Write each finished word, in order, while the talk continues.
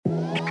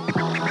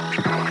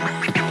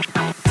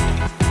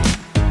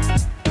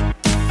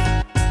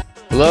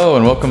Hello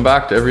and welcome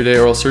back to Everyday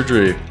Oral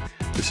Surgery.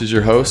 This is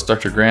your host,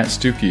 Dr. Grant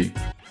Stuckey.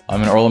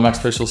 I'm an oral and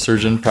maxillofacial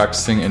surgeon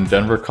practicing in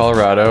Denver,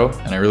 Colorado,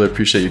 and I really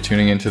appreciate you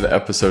tuning into the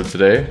episode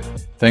today.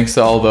 Thanks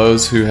to all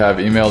those who have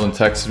emailed and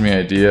texted me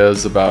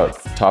ideas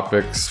about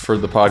topics for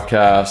the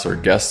podcast or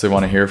guests they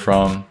want to hear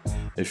from.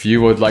 If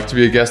you would like to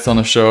be a guest on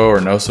the show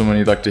or know someone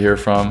you'd like to hear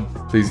from,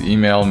 please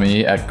email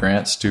me at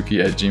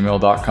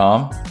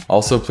grantstuckey@gmail.com.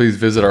 Also, please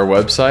visit our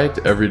website,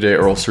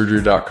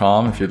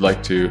 everydayoralsurgery.com, if you'd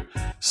like to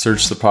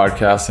search the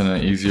podcast in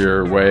an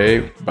easier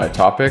way by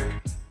topic.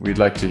 We'd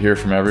like to hear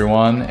from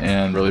everyone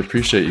and really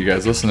appreciate you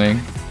guys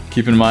listening.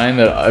 Keep in mind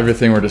that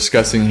everything we're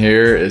discussing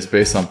here is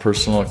based on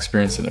personal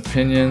experience and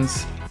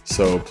opinions,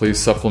 so please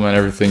supplement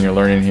everything you're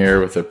learning here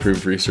with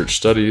approved research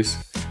studies.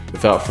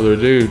 Without further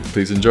ado,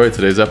 please enjoy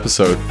today's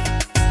episode.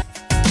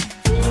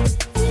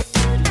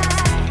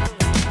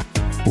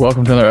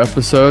 Welcome to another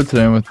episode.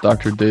 Today I'm with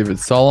Dr. David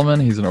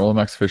Salomon. He's an oral and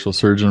maxillofacial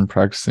surgeon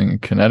practicing in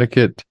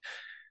Connecticut.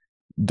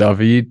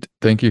 David,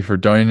 thank you for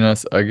joining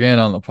us again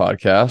on the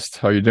podcast.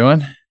 How are you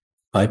doing?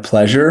 My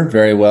pleasure.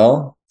 Very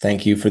well.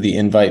 Thank you for the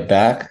invite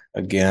back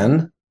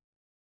again.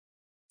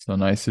 So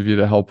nice of you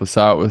to help us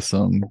out with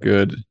some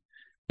good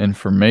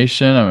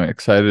information. I'm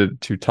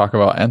excited to talk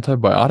about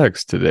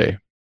antibiotics today.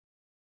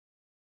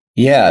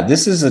 Yeah,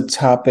 this is a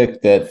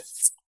topic that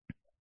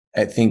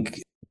I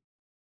think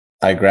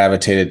I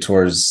gravitated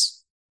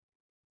towards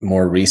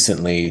more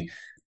recently,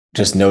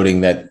 just noting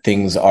that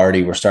things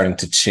already were starting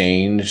to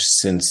change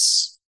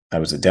since I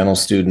was a dental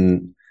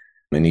student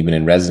and even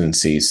in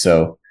residency.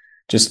 So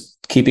just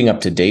keeping up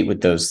to date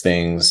with those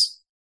things,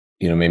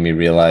 made me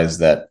realize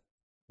that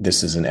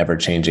this is an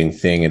ever-changing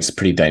thing. It's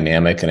pretty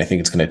dynamic, and I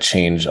think it's going to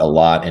change a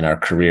lot in our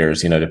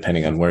careers,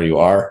 depending on where you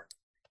are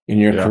in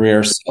your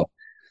career. So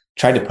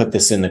try to put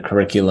this in the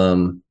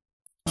curriculum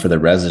for the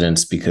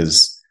residents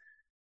because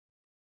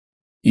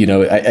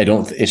I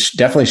don't. It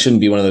definitely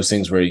shouldn't be one of those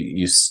things where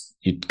you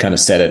kind of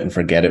set it and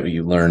forget it. What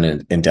you learn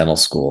in dental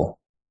school,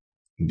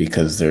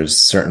 because there's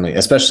certainly,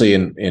 especially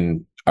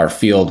in our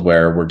field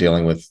where we're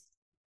dealing with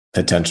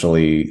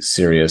potentially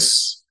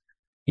serious,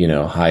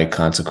 high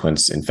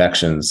consequence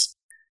infections,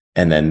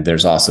 and then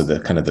there's also the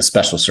kind of the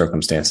special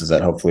circumstances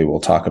that hopefully we'll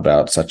talk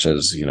about, such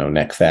as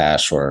neck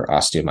fash or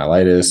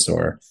osteomyelitis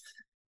or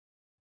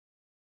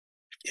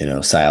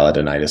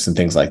sialadenitis and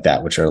things like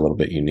that, which are a little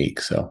bit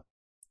unique. So,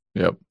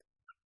 yep.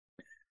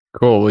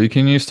 Cool. Well,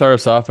 can you start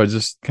us off by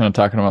just kind of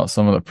talking about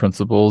some of the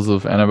principles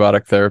of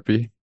antibiotic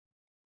therapy?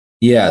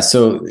 Yeah.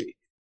 So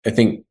I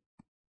think,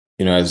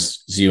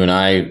 as you and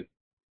I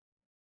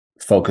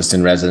focused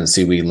in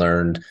residency, we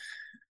learned,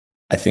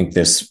 I think,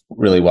 this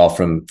really well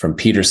from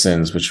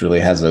Peterson's, which really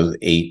has those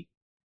 8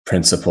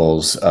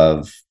 principles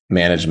of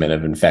management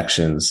of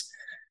infections.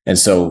 And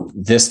so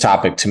this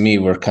topic, to me,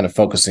 we're kind of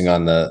focusing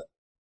on the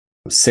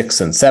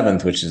 6th and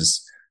 7th, which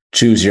is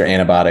choose your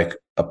antibiotic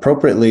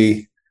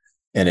appropriately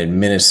and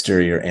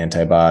administer your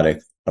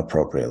antibiotic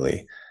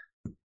appropriately.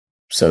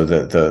 So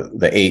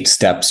the 8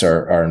 steps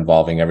are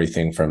involving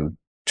everything from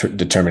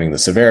determining the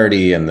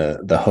severity and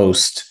the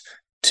host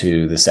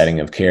to the setting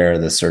of care,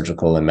 the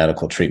surgical and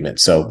medical treatment.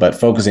 So, but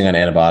focusing on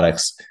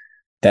antibiotics,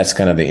 that's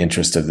kind of the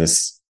interest of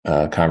this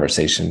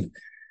conversation.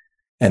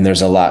 And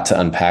there's a lot to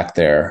unpack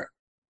there.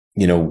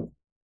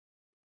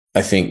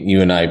 I think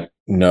you and I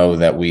know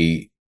that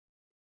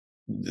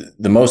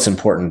the most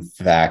important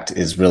fact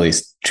is really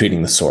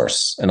treating the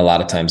source. And a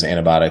lot of times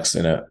antibiotics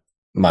in a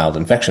mild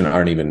infection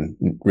aren't even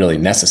really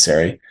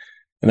necessary.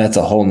 And that's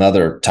a whole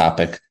nother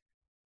topic.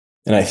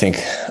 And I think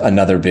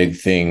another big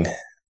thing,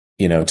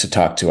 to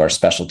talk to our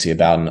specialty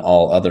about and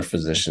all other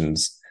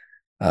physicians.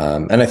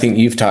 And I think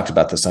you've talked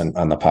about this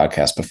on the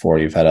podcast before.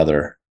 You've had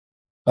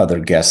other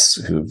guests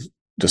who've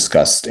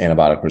discussed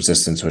antibiotic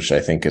resistance, which I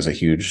think is a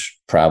huge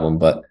problem.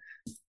 But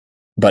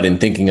in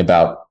thinking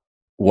about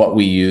what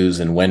we use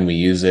and when we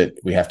use it,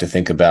 we have to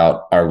think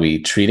about, are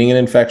we treating an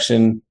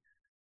infection?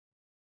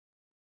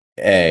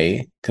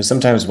 Because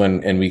sometimes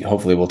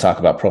hopefully we'll talk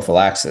about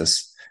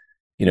prophylaxis,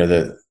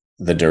 the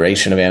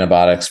duration of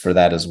antibiotics for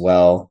that as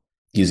well,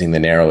 using the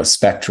narrowest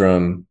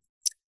spectrum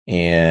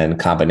and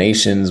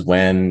combinations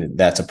when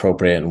that's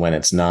appropriate and when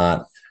it's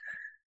not.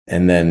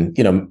 And then,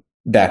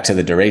 back to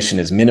the duration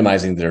is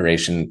minimizing the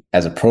duration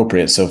as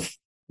appropriate. So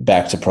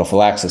back to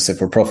prophylaxis,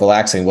 if we're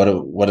prophylaxing,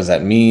 what does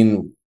that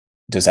mean?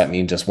 Does that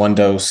mean just 1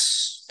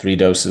 dose, 3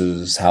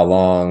 doses, how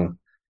long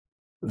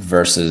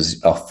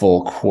versus a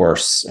full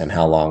course and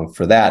how long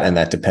for that? And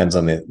that depends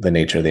on the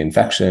nature of the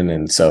infection.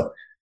 And so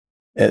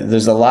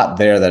there's a lot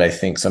there that I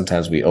think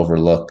sometimes we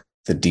overlook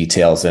the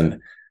details.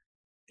 And,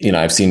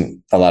 I've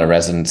seen a lot of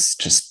residents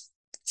just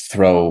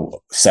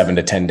throw 7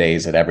 to 10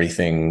 days at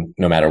everything,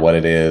 no matter what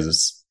it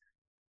is.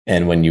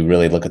 And when you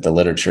really look at the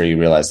literature, you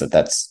realize that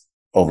that's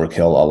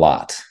overkill a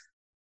lot.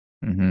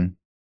 Mm-hmm.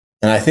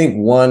 And I think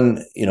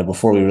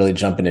before we really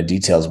jump into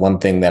details, one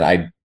thing that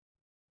I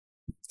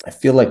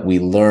feel like we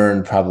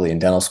learned probably in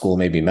dental school,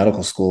 maybe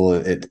medical school,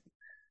 it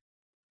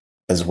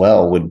as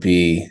well, would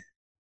be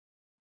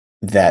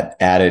that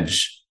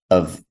adage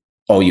of,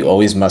 oh, you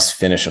always must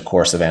finish a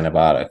course of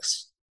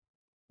antibiotics.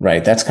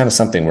 right? That's kind of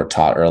something we're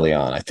taught early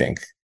on, I think.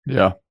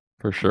 Yeah,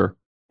 for sure.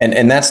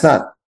 And that's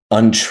not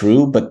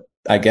untrue, but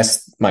I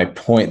guess my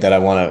point that I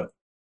want to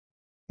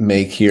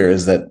make here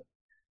is that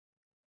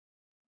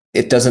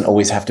it doesn't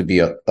always have to be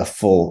a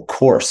full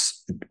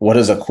course. What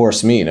does a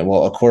course mean? And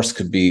well, a course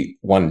could be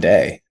one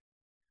day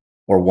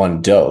or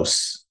one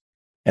dose,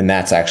 and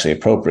that's actually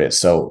appropriate.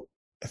 So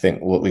I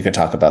think we could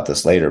talk about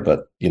this later,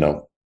 but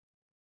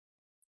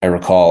I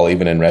recall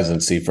even in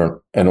residency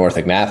for an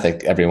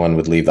orthognathic, everyone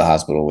would leave the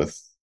hospital with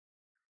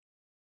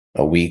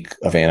a week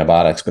of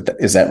antibiotics, but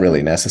is that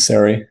really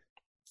necessary?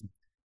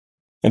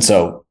 And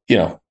so,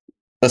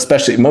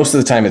 especially most of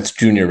the time it's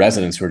junior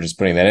residents who are just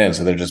putting that in.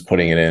 So they're just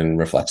putting it in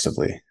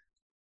reflexively.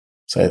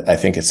 So I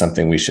think it's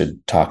something we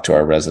should talk to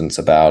our residents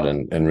about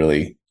and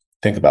really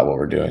think about what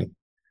we're doing.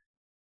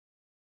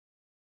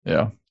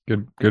 Yeah,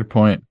 good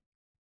point.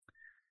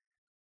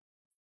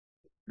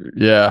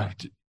 Yeah.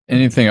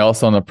 Anything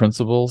else on the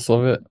principles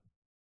of it?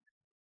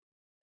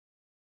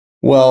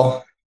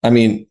 Well, I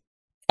mean,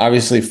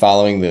 obviously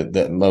following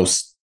the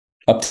most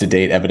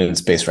up-to-date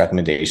evidence-based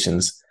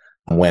recommendations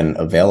when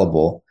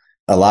available.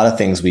 A lot of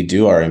things we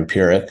do are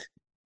empiric,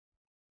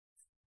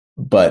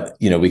 but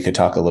we could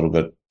talk a little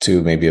bit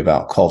too maybe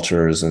about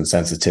cultures and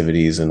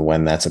sensitivities and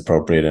when that's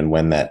appropriate and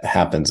when that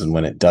happens and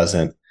when it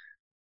doesn't.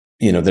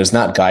 There's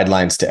not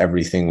guidelines to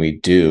everything we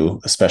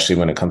do, especially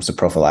when it comes to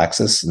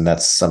prophylaxis, and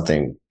that's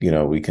something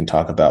we can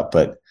talk about.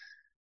 But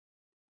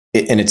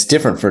it's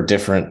different for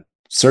different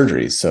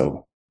surgeries.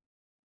 So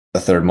a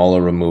third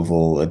molar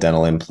removal, a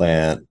dental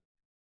implant,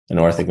 an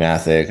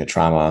orthognathic, a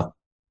trauma,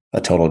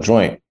 a total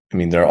joint. I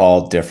mean, they're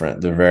all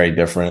different. They're very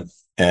different.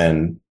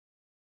 And,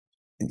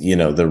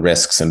 the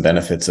risks and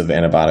benefits of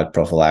antibiotic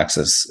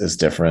prophylaxis is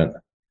different.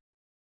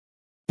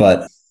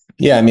 But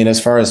yeah, I mean,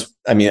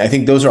 I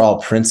think those are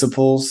all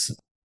principles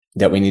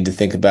that we need to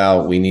think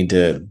about. We need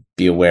to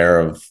be aware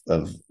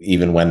of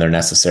even when they're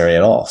necessary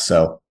at all.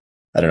 So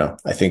I don't know.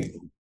 I think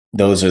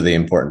those are the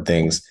important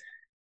things.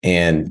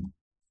 And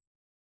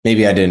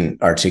maybe I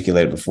didn't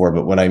articulate it before,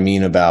 but what I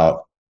mean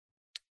about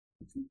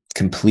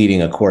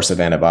completing a course of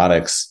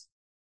antibiotics,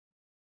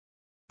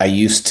 I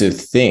used to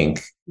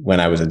think when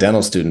I was a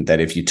dental student that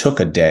if you took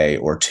a day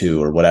or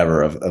two or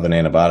whatever of an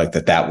antibiotic,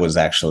 that was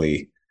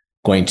actually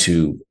going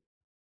to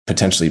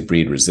potentially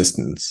breed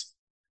resistance.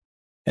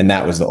 And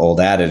that was the old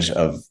adage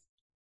of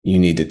you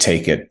need to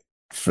take it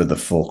for the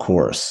full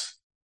course.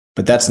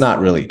 But that's not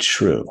really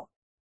true.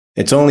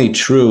 It's only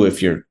true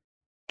if you're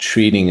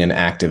treating an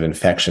active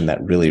infection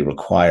that really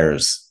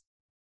requires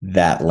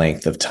that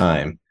length of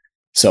time.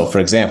 So, for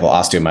example,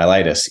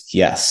 osteomyelitis,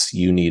 yes,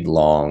 you need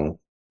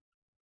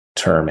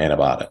long-term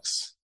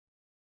antibiotics,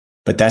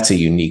 but that's a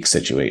unique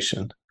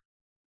situation.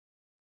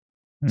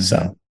 Mm-hmm.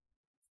 So,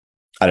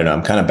 I don't know.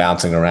 I'm kind of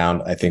bouncing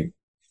around. I think,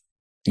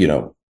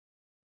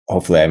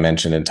 hopefully I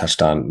mentioned and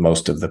touched on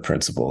most of the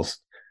principles,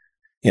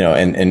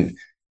 and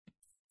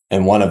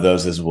one of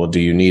those is, well, do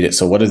you need it?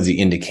 So what is the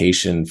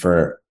indication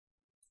for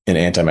an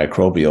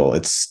antimicrobial?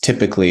 It's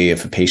typically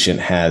if a patient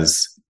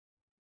has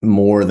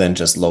more than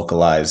just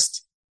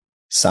localized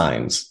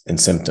signs and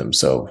symptoms.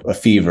 So a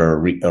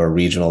fever or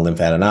regional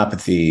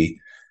lymphadenopathy,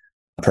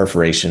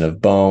 perforation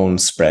of bone,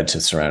 spread to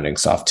surrounding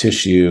soft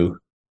tissue,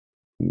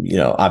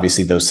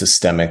 obviously those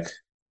systemic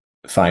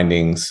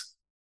findings.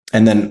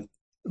 And then,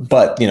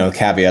 but,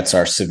 caveats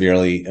are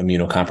severely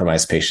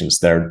immunocompromised patients.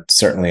 They're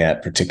certainly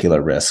at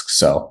particular risk.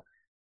 So,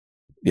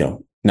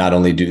 not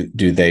only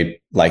do they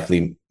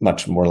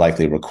much more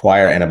likely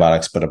require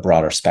antibiotics, but a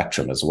broader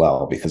spectrum as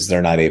well, because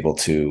they're not able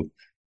to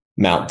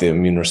mount the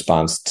immune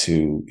response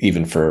to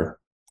even for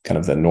kind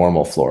of the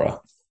normal flora,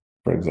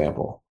 for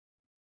example.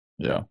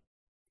 Yeah,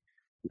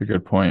 a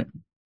good point.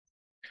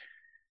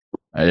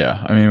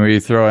 Yeah, I mean, we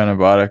throw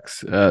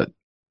antibiotics at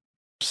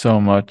so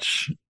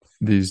much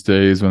these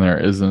days when there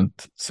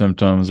isn't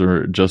symptoms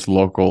or just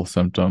local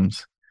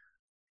symptoms.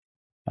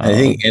 I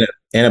think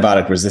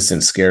antibiotic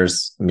resistance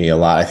scares me a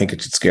lot. I think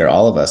it should scare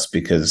all of us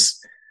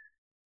because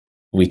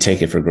we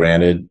take it for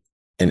granted.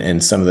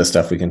 And some of the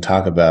stuff we can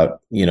talk about,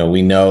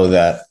 we know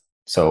that.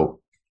 So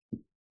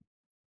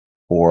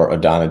for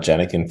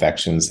odontogenic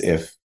infections,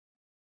 if,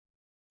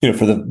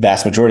 for the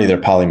vast majority, they're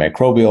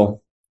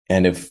polymicrobial.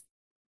 And if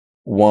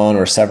one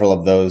or several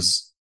of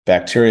those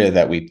bacteria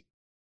that we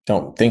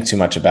don't think too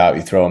much about,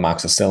 you throw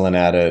amoxicillin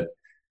at it,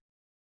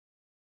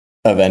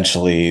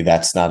 eventually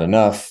that's not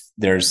enough.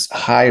 There's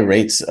high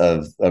rates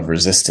of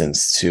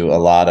resistance to a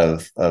lot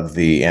of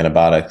the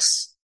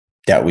antibiotics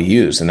that we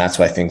use. And that's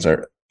why things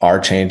are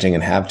changing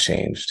and have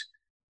changed.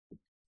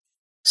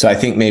 So I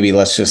think maybe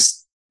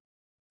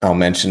I'll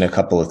mention a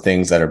couple of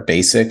things that are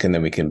basic and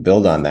then we can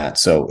build on that.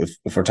 So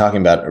if we're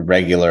talking about a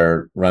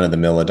regular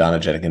run-of-the-mill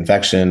odontogenic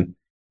infection,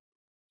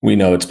 we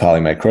know it's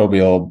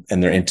polymicrobial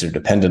and they're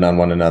interdependent on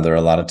one another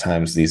a lot of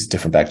times, these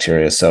different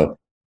bacteria. So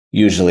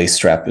usually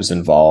strep is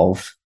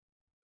involved.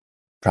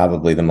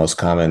 Probably the most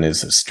common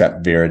is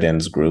strep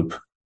viridans group.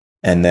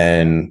 And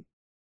then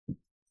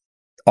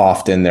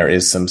often there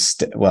is some,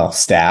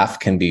 staph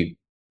can be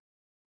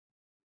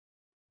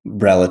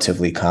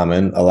relatively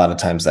common. A lot of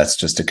times that's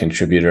just a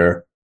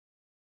contributor.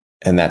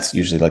 And that's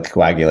usually like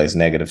coagulase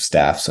negative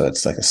staph. So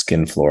it's like a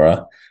skin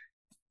flora.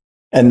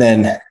 And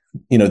then,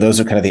 those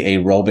are kind of the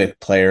aerobic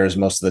players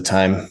most of the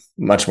time,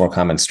 much more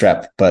common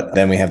strep. But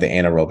then we have the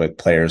anaerobic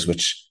players,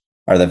 which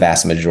are the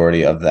vast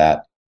majority of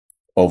that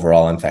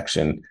overall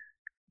infection.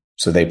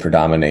 So they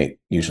predominate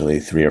usually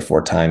 3 or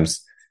 4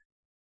 times.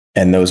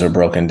 And those are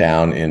broken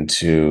down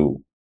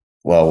into,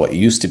 well, what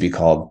used to be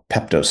called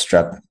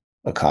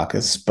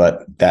Peptostreptococcus,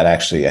 but that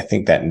actually, I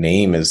think that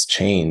name has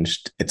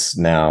changed. It's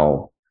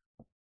now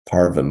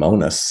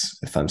Parvomonas,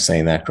 if I'm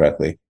saying that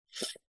correctly.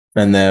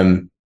 And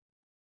then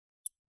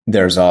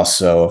there's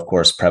also, of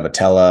course,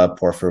 Prevotella,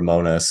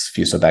 Porphyromonas,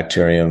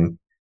 Fusobacterium.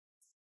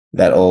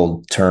 That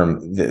old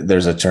term,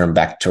 there's a term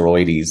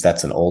Bacteroides.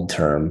 That's an old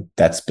term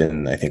that's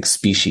been, I think,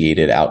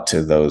 speciated out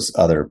to those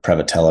other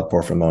Prevotella,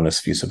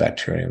 Porphyromonas,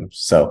 Fusobacterium.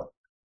 So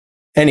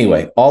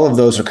anyway, all of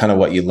those are kind of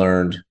what you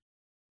learned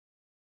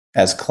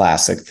as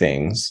classic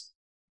things.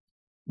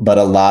 But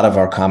a lot of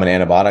our common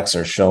antibiotics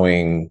are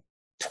showing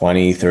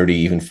 20, 30,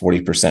 even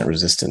 40%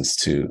 resistance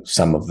to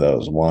some of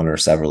those, one or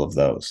several of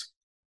those.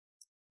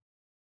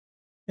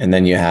 And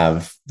then you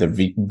have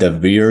the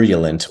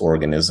virulent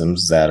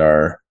organisms that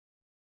are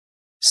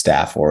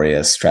Staph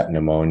aureus, strep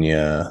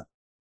pneumonia,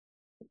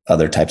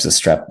 other types of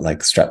strep like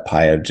strep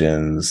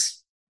pyogens,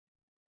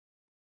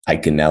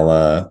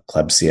 Eikenella,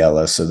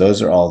 Klebsiella. So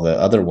those are all the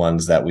other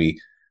ones that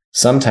we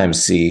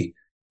sometimes see,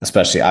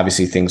 especially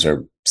obviously things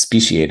are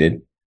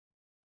speciated.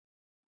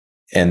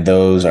 And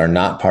those are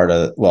not part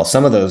of, well,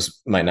 some of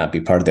those might not be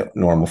part of the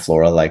normal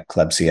flora like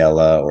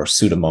Klebsiella or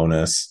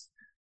Pseudomonas.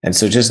 And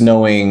so just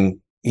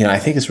knowing, I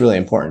think it's really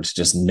important to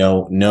just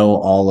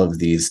know all of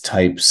these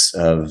types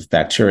of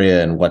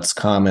bacteria and what's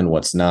common,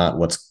 what's not,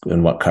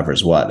 and what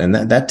covers what. And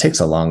that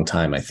takes a long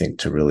time, I think,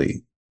 to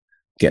really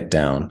get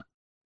down.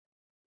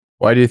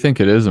 Why do you think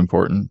it is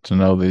important to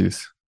know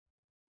these?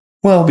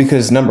 Well,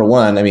 because number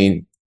one,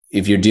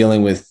 if you're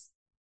dealing with,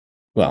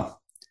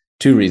 well,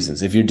 2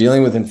 reasons. If you're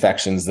dealing with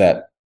infections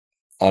that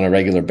on a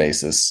regular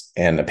basis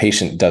and a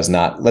patient does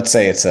not, let's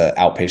say it's an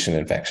outpatient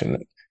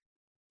infection,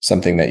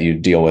 something that you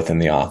deal with in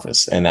the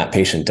office, and that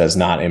patient does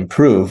not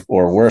improve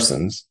or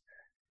worsens,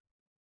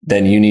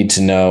 then you need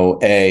to know,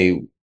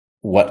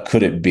 what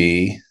could it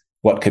be?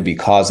 What could be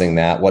causing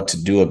that? What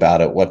to do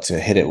about it? What to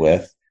hit it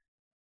with?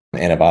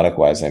 Antibiotic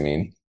wise,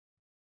 And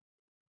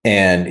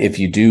if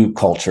you do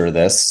culture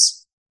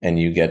this and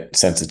you get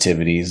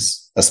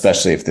sensitivities,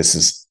 especially if this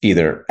is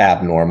either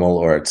abnormal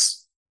or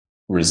it's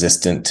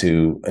resistant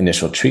to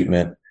initial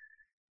treatment,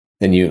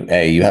 then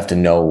you have to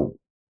know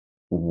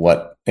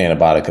what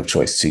antibiotic of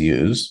choice to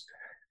use.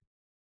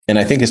 And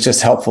I think it's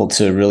just helpful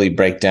to really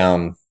break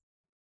down,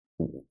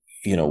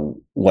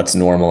 what's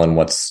normal and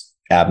what's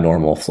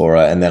abnormal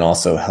flora, and then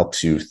also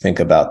helps you think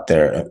about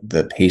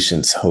the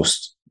patient's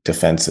host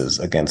defenses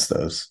against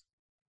those.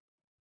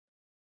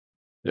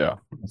 Yeah,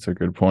 that's a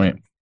good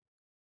point.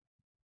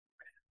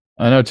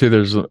 I know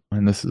too,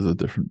 and this is a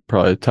different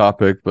probably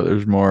topic, but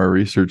there's more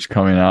research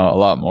coming out, a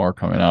lot more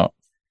coming out,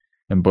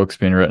 and books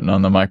being written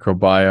on the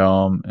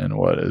microbiome and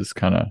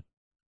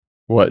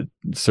what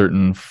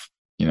certain,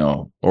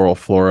 oral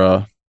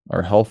flora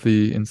are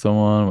healthy in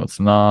someone, what's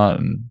not.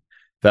 And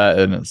that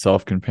in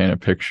itself can paint a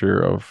picture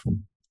of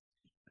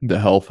the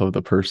health of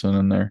the person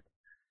and their,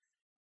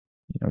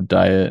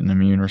 diet and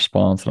immune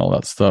response and all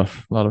that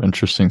stuff. A lot of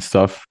interesting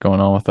stuff going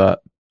on with that.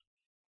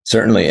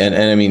 Certainly.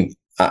 And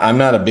I'm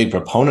not a big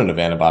proponent of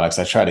antibiotics.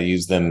 I try to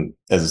use them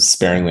as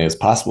sparingly as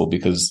possible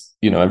because,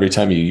 every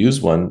time you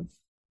use one,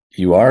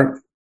 you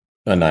are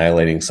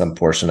annihilating some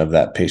portion of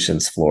that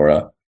patient's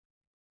flora.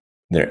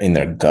 They're in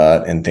their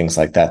gut and things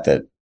like that,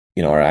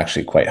 are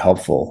actually quite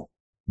helpful.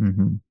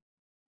 Mm-hmm.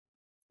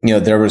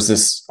 There was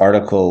this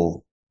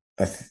article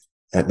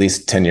at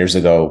least 10 years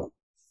ago,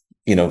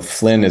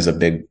 Flynn is a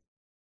big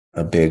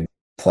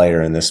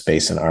player in this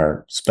space in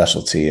our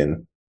specialty.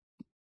 And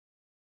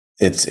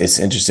it's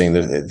interesting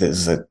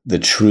that the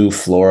true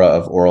flora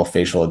of oral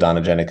facial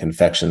odontogenic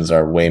infections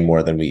are way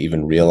more than we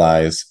even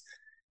realize.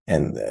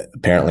 And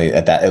apparently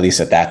at least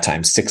at that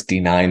time,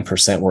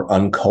 69% were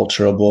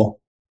unculturable.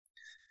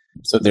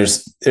 So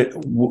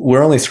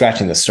we're only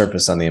scratching the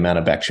surface on the amount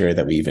of bacteria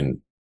that we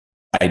even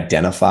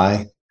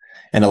identify.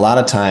 And a lot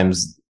of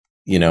times,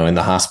 in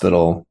the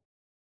hospital,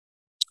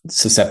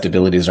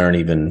 susceptibilities aren't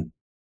even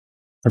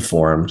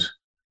performed.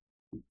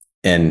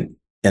 And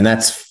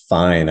that's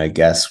fine, I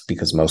guess,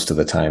 because most of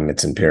the time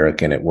it's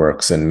empiric and it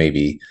works. And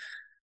maybe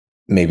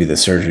the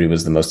surgery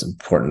was the most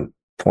important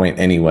point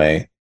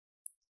anyway.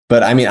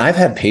 But I've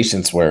had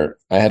patients where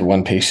I had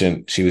one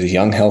patient, she was a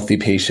young, healthy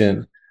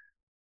patient,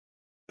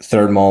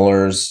 third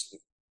molars,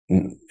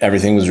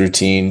 everything was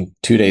routine.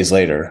 2 days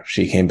later,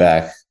 she came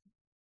back,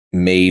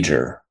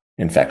 major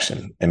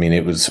infection.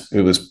 It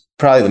was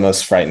probably the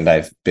most frightened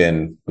I've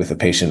been with a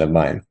patient of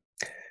mine.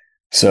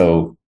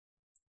 So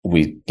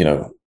we,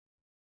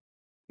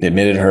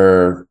 admitted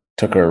her,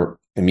 took her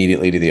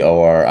immediately to the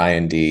OR,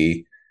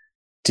 IND.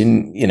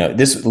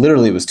 This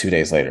literally was 2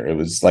 days later. It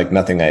was like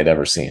nothing I had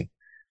ever seen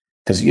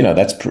because,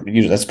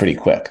 that's pretty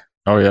quick.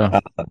 Oh yeah.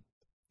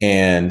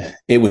 And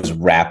it was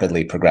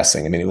rapidly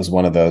progressing. I mean, it was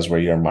one of those where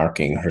you're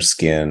marking her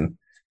skin.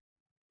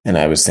 And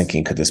I was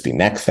thinking, could this be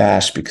neck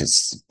fash?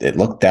 Because it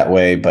looked that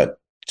way, but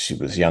she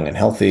was young and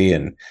healthy.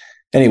 And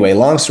anyway,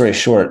 long story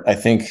short, I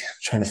think, I'm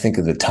trying to think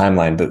of the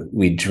timeline, but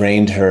we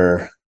drained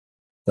her,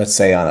 let's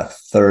say on a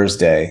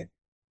Thursday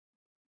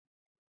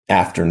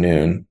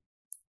afternoon.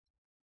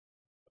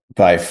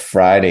 By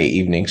Friday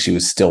evening, she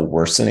was still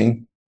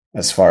worsening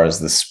as far as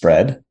the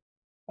spread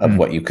of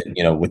what you could,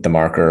 with the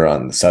marker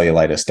on the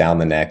cellulitis down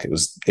the neck. It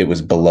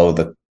was below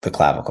the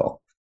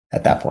clavicle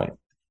at that point.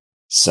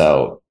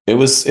 So it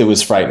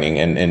was frightening.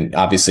 And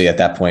obviously at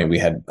that point we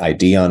had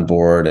ID on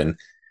board, and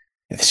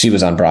she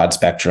was on broad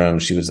spectrum.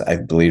 I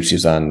believe she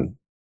was on,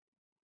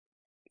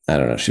 I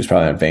don't know, she was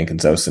probably on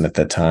vancomycin at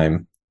that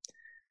time.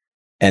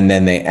 And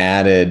then they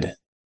added,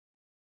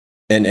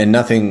 and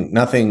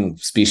nothing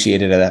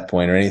speciated at that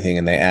point or anything.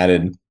 And they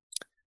added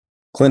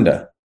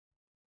Clinda.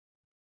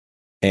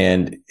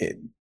 And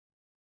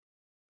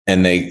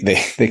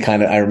they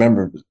kind of, I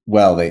remember,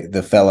 well,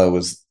 the fellow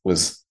was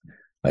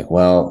like,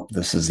 well,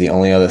 this is the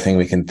only other thing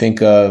we can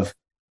think of.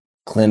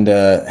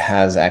 Clinda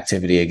has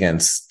activity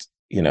against,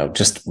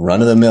 just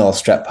run of the mill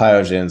strep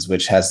pyogens,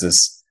 which has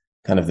this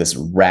kind of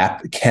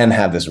can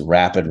have this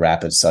rapid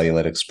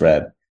cellulitic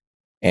spread.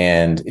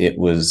 And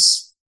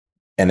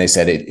they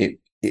said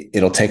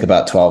it'll take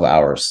about 12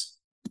 hours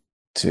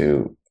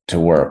to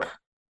work.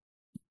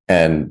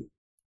 And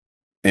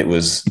it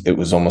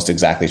was almost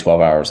exactly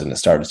 12 hours, and it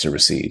started to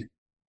recede.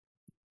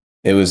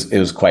 It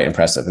was quite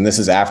impressive. And this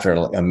is after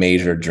a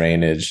major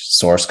drainage,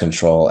 source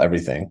control,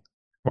 everything.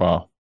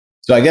 Wow.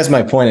 So I guess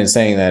my point in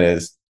saying that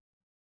is,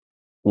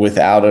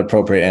 without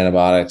appropriate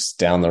antibiotics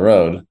down the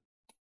road,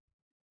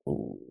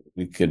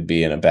 we could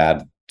be in a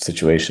bad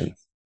situation.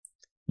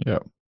 Yeah.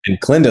 And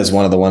Clinda is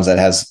one of the ones that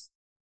has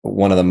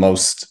one of the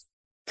most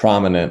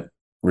prominent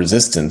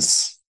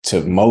resistance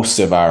to most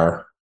of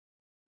our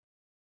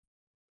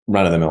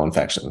run-of-the-mill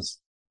infections.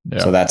 Yeah.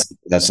 So that's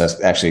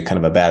just actually kind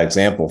of a bad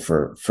example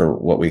for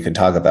what we could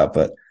talk about.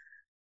 But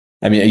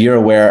I mean, you're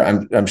aware,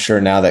 I'm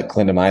sure now, that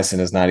clindamycin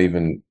is not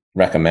even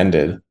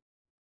recommended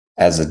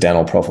as a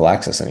dental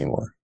prophylaxis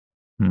anymore.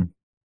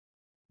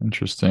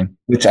 Interesting.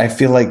 Which I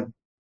feel like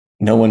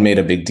no one made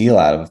a big deal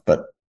out of,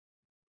 but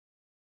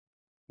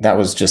that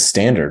was just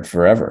standard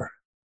forever.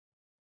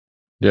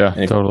 Yeah,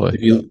 totally.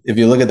 If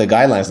you look at the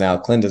guidelines now,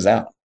 Clinda's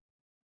out.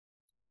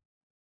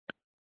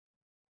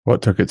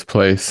 What took its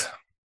place?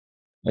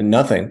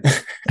 Nothing.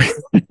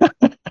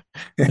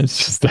 It's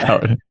just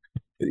out.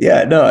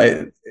 Yeah,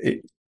 no,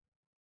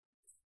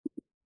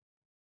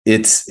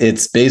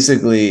 it's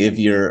basically, if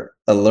you're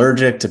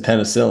allergic to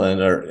penicillin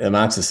or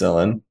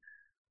amoxicillin,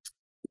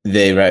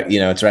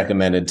 it's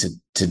recommended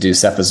to do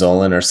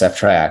cefazolin or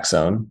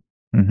ceftriaxone.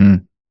 Mm-hmm.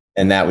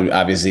 And that would,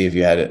 obviously, if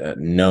you had a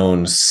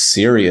known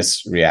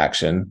serious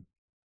reaction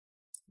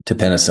to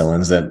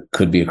penicillins that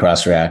could be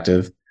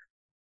cross-reactive,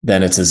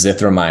 then it's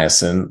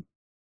azithromycin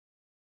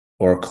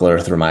or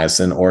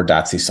clarithromycin or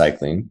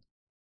doxycycline.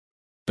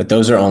 But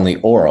those are only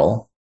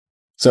oral.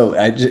 So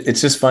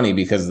it's just funny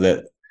because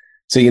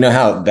so you know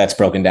how that's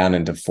broken down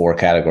into 4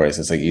 categories.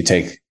 It's like you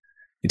take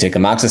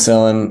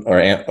amoxicillin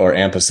or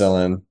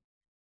ampicillin.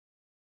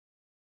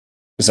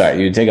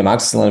 Sorry, you take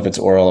amoxicillin if it's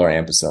oral, or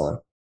ampicillin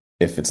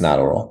if it's not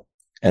oral.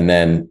 And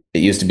then it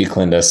used to be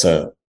Clinda,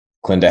 so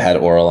Clinda had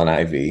oral and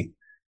IV.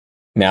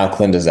 Now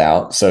Clinda's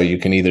out, so you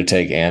can either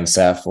take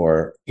Ancef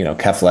or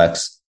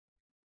Keflex.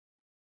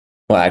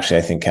 Well, actually,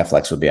 I think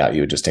Keflex would be out.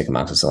 You would just take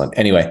amoxicillin.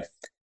 Anyway,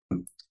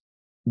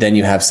 then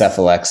you have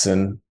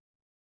cephalexin,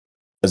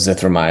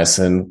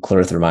 azithromycin,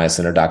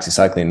 clarithromycin, or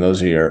doxycycline.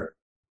 Those are your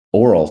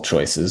oral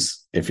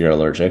choices if you're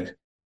allergic.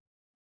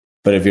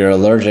 But if you're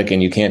allergic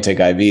and you can't take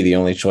IV, the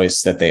only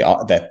choice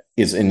that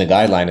is in the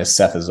guideline is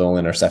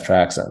cefazolin or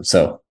ceftriaxone.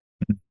 So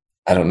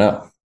I don't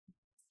know.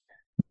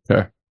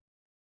 Okay.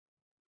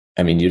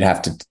 I mean, you'd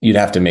have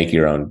to make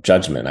your own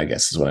judgment, I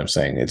guess is what I'm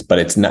saying.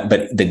 But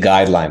the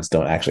guidelines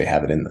don't actually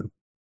have it in them.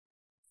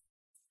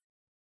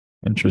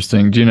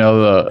 Interesting. Do you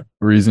know the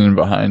reasoning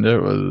behind it?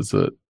 Was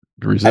it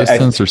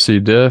resistance or C.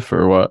 diff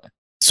or what?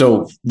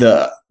 So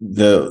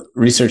the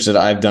research that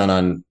I've done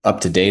on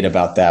up to date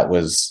about that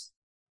was,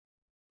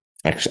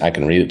 actually, I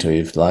can read it to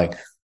you if you like.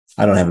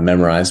 I don't have it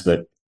memorized,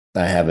 but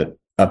I have it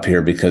up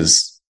here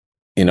because,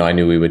 I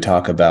knew we would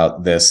talk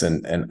about this,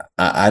 and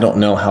I don't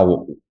know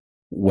how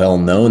well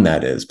known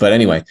that is. But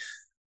anyway,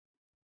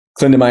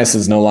 clindamycin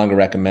is no longer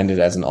recommended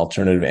as an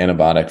alternative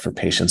antibiotic for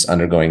patients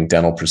undergoing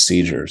dental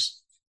procedures,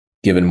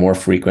 given more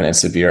frequent and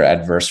severe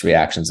adverse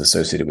reactions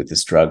associated with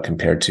this drug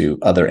compared to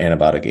other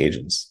antibiotic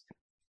agents.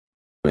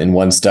 In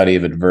one study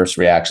of adverse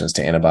reactions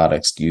to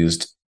antibiotics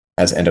used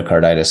as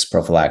endocarditis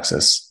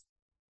prophylaxis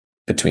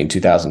between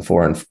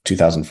 2004 and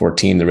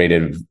 2014, the rate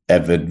of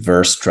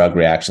adverse drug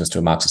reactions to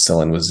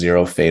amoxicillin was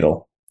 0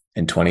 fatal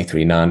and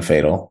 23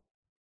 non-fatal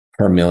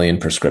per million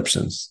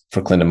prescriptions.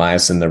 For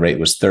clindamycin, the rate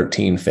was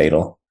 13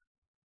 fatal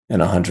and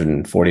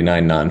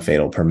 149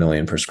 non-fatal per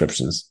million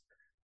prescriptions.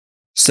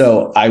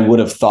 So I would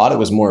have thought it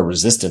was more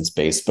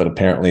resistance-based, but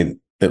apparently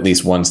at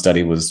least one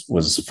study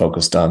was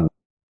focused on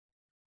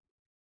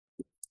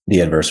the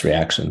adverse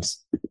reactions.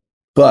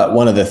 But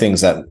one of the things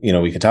that,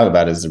 we could talk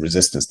about is the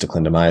resistance to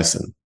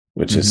clindamycin,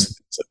 which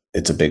is,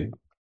 it's a big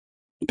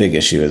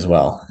issue as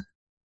well.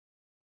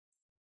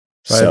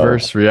 By So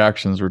adverse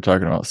reactions, we're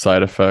talking about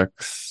side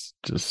effects,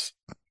 just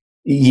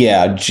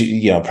yeah,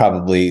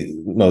 probably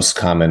most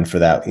common for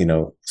that,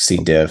 C.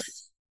 diff.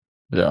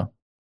 yeah.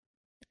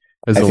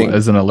 I think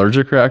Is an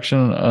allergic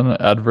reaction an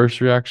adverse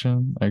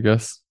reaction, I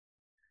guess?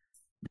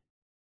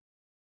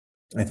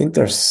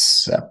 they're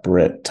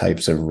separate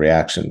types of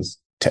reactions,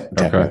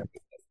 technically.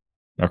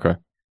 Okay.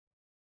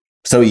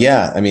 So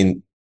yeah, I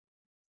mean,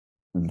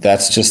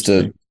 that's just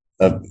a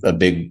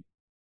big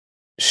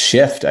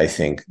shift, I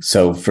think.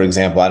 So for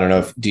example, I don't know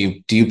if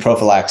do you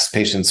prophylax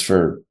patients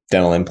for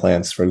dental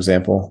implants, for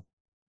example?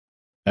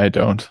 I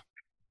don't.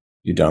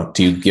 You don't.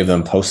 Do you give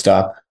them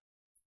post-op?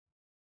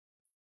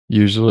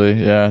 Usually,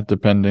 yeah,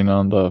 depending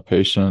on the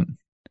patient.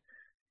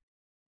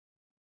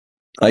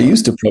 I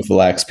used to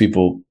prophylax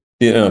people,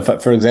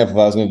 for example, if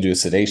I was going to do a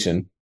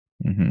sedation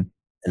Mm-hmm.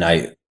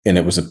 and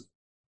it was a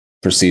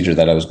procedure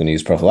that I was going to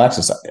use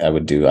prophylaxis, I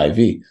would do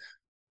IV,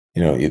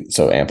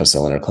 so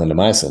ampicillin or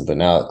clindamycin. But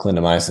now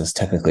clindamycin is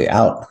technically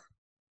out.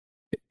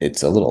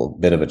 It's a little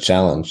bit of a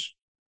challenge.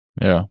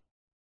 Yeah.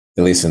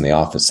 At least in the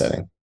office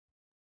setting.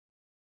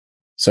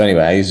 So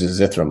anyway, I use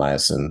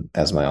azithromycin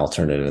as my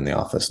alternative in the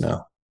office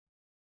now.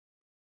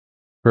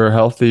 For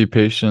healthy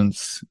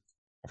patients,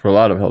 for a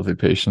lot of healthy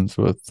patients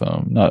with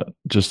not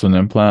just an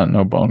implant,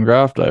 no bone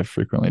graft, I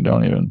frequently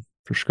don't even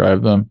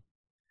prescribe them.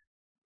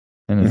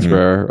 And it's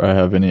rare I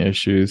have any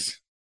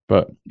issues.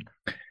 But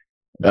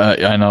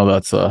I know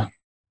that's a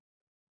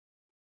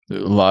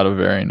lot of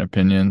varying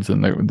opinions.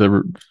 And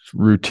the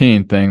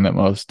routine thing that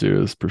most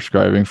do is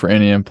prescribing for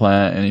any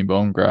implant, any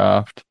bone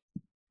graft.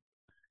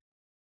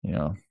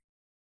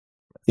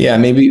 Yeah,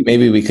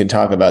 maybe we could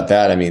talk about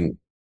that. I mean,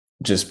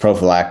 just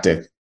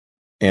prophylactic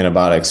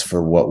antibiotics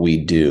for what we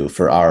do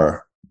for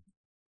our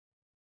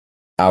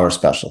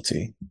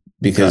specialty,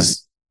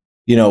 because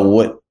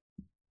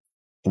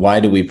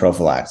why do we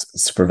prophylax?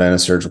 It's to prevent a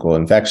surgical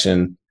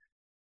infection,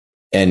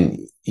 and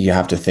you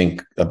have to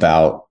think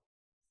about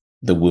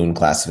the wound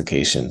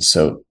classification.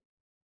 So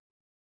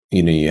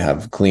you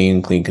have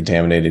clean,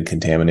 contaminated,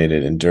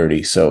 and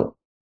dirty. So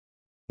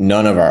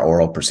none of our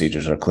oral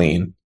procedures are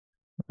clean,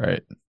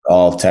 right?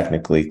 All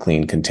technically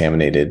clean,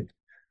 contaminated,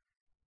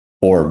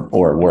 or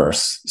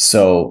worse.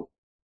 So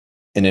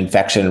an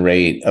infection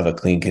rate of a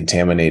clean,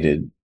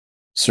 contaminated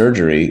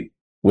surgery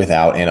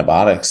without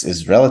antibiotics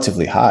is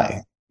relatively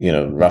high,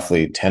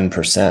 roughly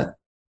 10%.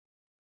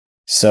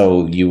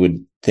 So you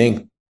would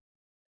think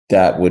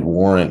that would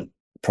warrant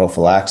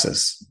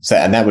prophylaxis. So,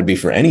 and that would be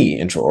for any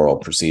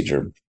intraoral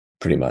procedure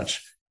pretty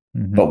much.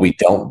 But we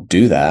don't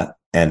do that,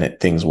 and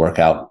things work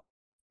out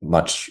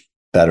much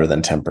better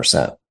than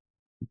 10%.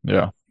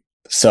 Yeah.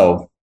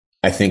 So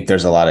I think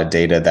there's a lot of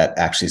data that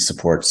actually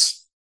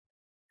supports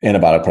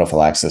antibiotic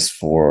prophylaxis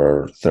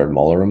for third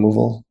molar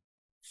removal.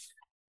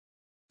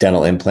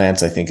 Dental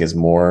implants, I think, is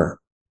more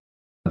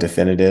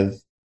definitive.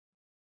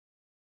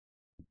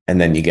 And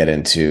then you get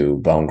into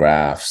bone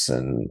grafts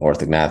and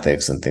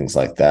orthognathics and things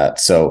like that.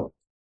 So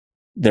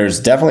there's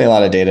definitely a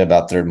lot of data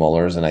about third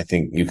molars, and I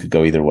think you could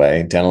go either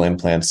way. Dental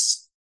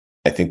implants,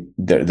 I think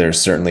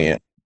there's certainly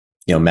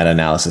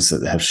meta-analysis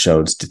that have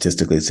showed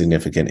statistically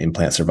significant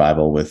implant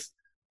survival with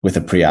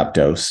a pre-op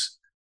dose.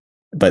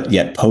 But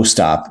yet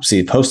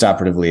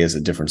post-operatively is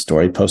a different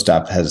story.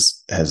 Post-op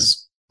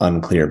has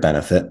unclear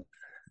benefit.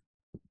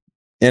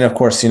 And of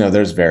course,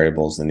 there's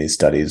variables in these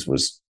studies.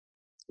 Was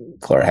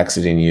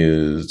chlorhexidine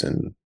used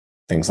and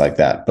things like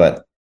that?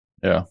 But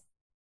yeah,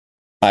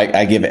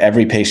 I give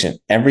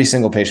every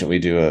single patient we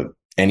do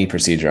any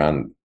procedure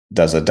on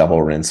does a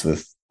double rinse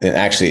with. And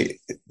actually,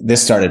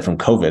 this started from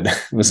COVID.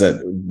 Was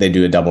that they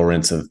do a double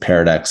rinse of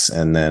Paradex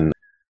and then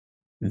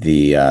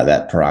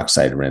that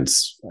peroxide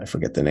rinse. I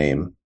forget the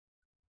name.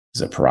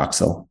 Is it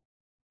Peroxyl?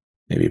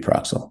 Maybe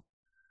Peroxyl.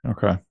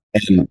 Okay.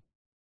 And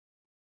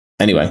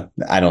anyway,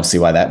 I don't see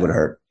why that would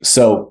hurt.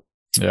 So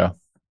yeah.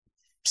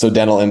 So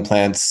dental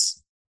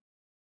implants,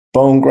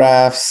 bone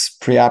grafts,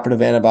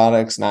 preoperative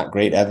antibiotics, not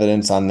great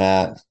evidence on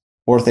that.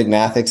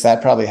 Orthognathics,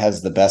 that probably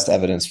has the best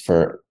evidence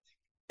for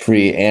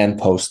pre and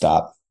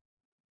post-op.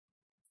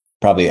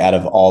 Probably out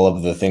of all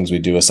of the things we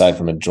do, aside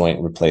from a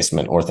joint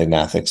replacement,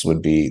 orthognathics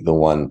would be the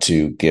one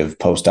to give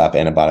post-op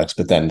antibiotics.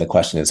 But then the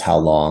question is how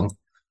long?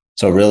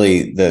 So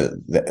really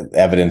the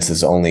evidence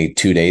is only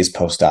 2 days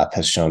post-op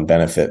has shown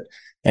benefit.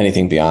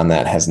 Anything beyond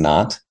that has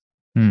not,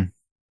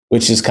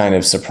 which is kind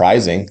of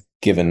surprising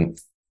given,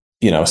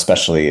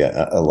 especially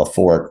a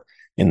Lafort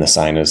in the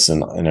sinus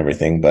and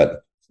everything.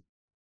 But,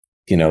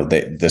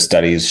 the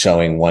studies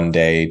showing 1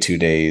 day, 2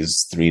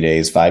 days, 3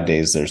 days, 5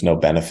 days, there's no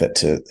benefit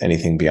to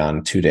anything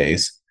beyond 2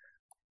 days.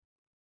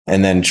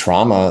 And then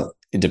trauma,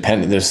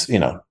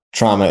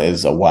 trauma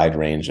is a wide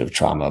range of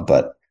trauma,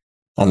 but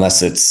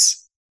unless it's,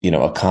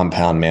 a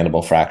compound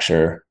mandible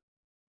fracture,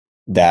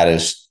 there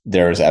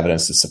is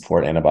evidence to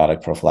support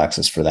antibiotic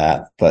prophylaxis for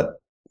that. But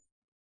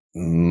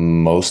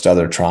most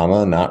other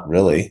trauma, not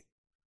really.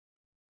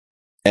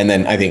 And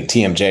then I think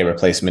TMJ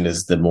replacement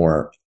is the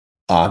more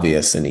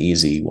obvious and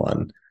easy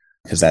one,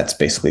 because that's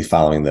basically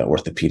following the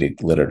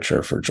orthopedic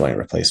literature for joint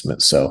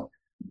replacement. So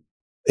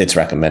it's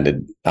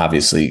recommended,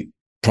 obviously,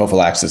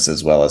 prophylaxis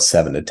as well as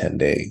 7 to 10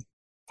 day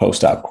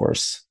post-op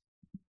course.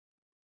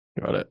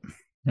 Got it.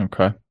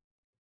 Okay.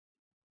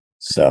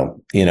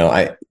 So,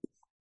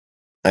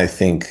 I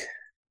think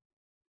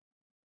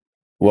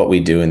what we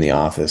do in the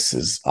office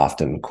is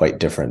often quite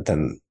different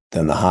than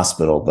the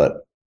hospital,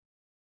 but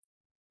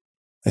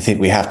I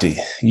think we have to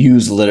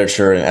use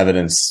literature and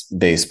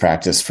evidence-based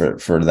practice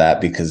for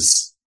that,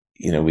 because,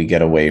 we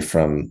get away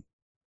from,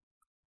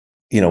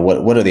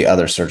 what are the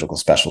other surgical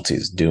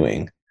specialties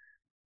doing?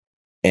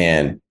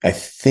 And I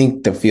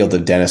think the field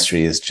of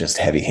dentistry is just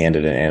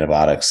heavy-handed in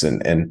antibiotics.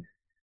 And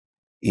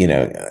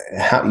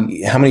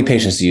how many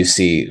patients do you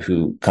see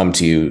who come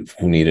to you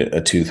who need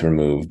a tooth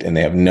removed and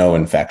they have no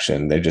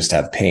infection, they just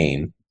have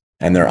pain,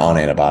 and they're on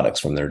antibiotics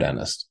from their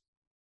dentist?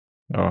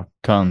 Oh,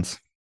 tons.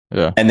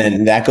 Yeah. And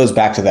then that goes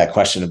back to that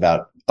question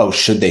about,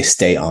 should they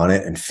stay on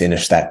it and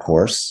finish that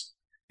course?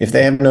 If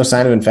they have no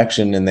sign of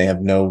infection and they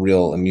have no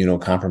real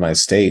immunocompromised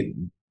state,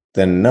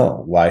 then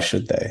no, why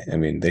should they? I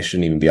mean, they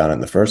shouldn't even be on it in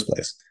the first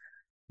place.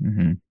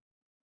 Mm-hmm.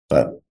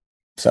 But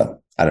so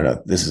I don't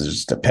know. This is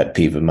just a pet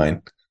peeve of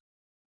mine.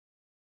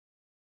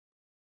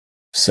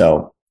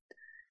 So,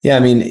 yeah, I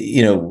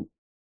mean,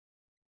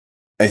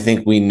 I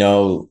think we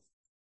know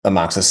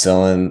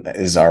amoxicillin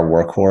is our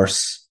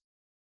workhorse,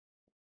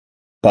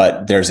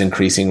 but there's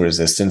increasing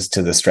resistance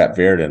to the strep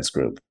viridans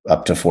group,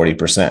 up to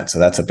 40%. So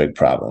that's a big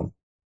problem.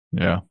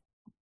 Yeah.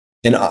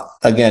 And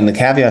again, the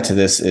caveat to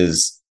this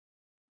is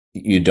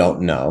you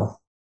don't know.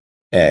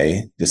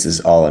 A, this is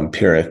all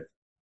empiric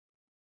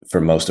for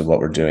most of what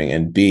we're doing.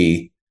 And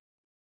B,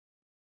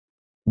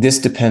 this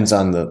depends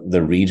on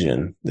the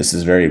region. This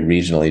is very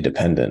regionally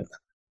dependent.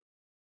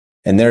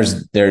 And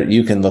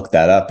you can look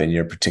that up in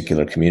your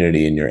particular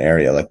community, in your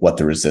area, like what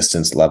the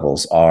resistance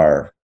levels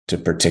are to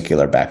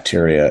particular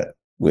bacteria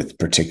with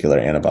particular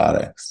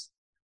antibiotics.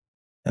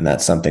 And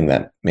that's something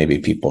that maybe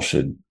people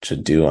should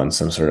do on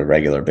some sort of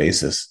regular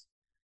basis.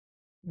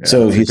 Yeah,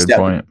 So if you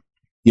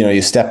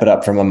you step it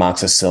up from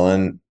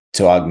amoxicillin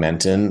to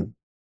Augmentin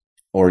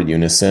or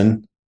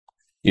Unison,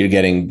 you're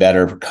getting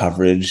better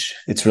coverage.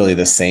 It's really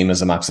the same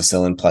as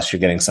amoxicillin, plus you're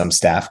getting some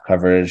staph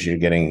coverage. You're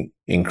getting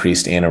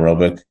increased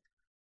anaerobic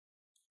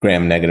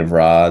gram-negative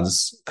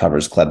rods,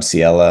 covers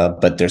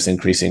Klebsiella, but there's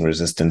increasing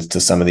resistance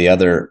to some of the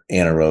other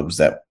anaerobes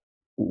that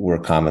were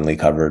commonly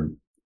covered,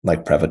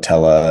 like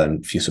Prevotella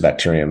and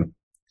Fusobacterium.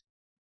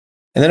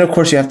 And then, of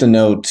course, you have to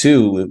know,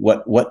 too,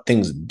 what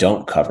things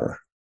don't cover.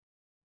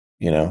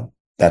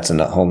 That's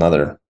a whole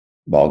nother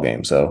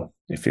ballgame. So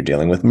if you're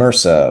dealing with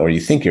MRSA, or you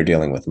think you're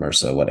dealing with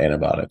MRSA, what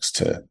antibiotics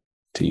to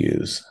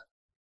use.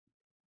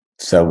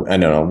 So I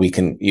don't know,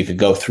 you could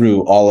go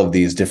through all of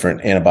these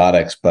different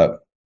antibiotics, but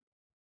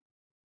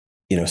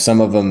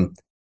some of them,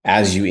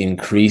 as you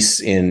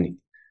increase in,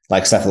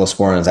 like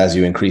cephalosporins, as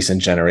you increase in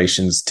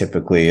generations,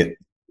 typically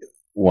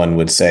one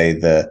would say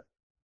the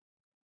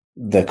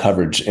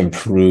coverage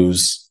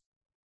improves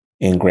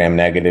in gram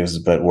negatives,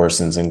 but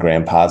worsens in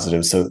gram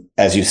positives. So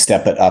as you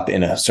step it up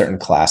in a certain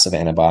class of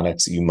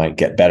antibiotics, you might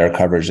get better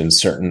coverage in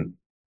certain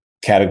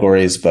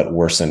categories, but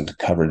worsened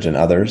coverage in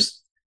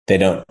others. They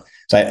don't.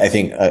 So I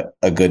think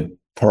a good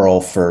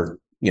pearl for,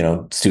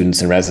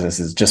 students and residents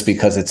is, just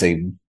because it's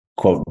a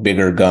quote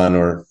bigger gun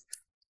or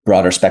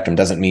broader spectrum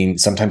doesn't mean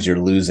sometimes you're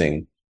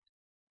losing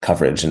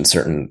coverage in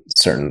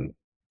certain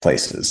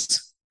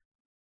places.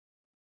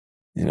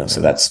 So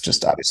that's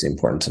just obviously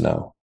important to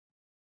know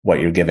what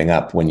you're giving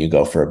up when you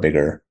go for a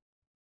bigger,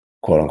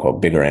 quote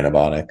unquote, bigger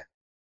antibiotic.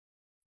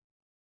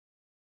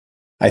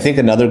 I think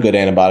another good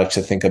antibiotic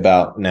to think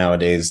about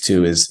nowadays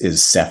too is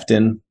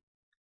Ceftin.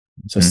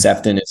 So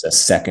Ceftin is a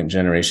second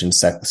generation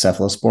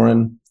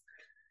cephalosporin,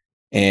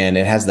 and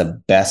it has the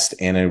best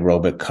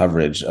anaerobic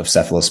coverage of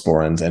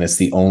cephalosporins, and it's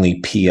the only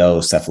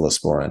PO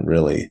cephalosporin,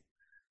 really.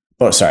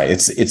 Oh, sorry,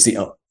 it's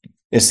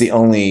the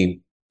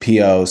only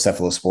PO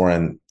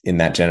cephalosporin in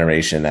that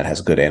generation that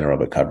has good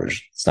anaerobic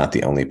coverage. It's not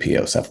the only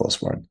PO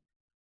cephalosporin.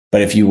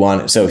 But if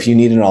you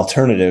need an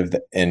alternative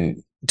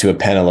to a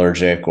pen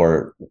allergic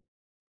or,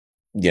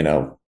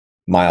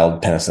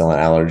 mild penicillin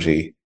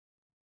allergy,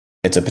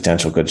 it's a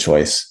potential good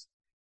choice.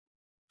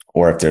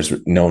 Or if there's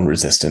known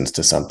resistance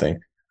to something.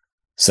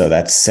 So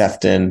that's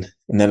Ceftin.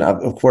 And then,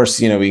 of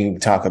course, we can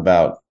talk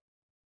about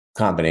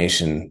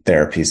combination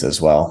therapies as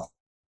well.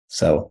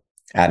 So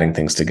adding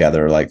things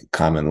together, like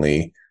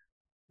commonly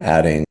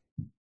adding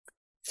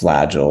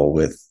Flagyl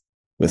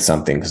with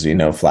something, because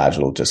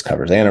Flagyl just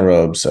covers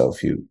anaerobes. So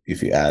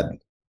if you add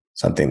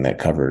something that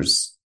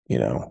covers,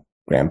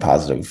 gram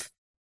positive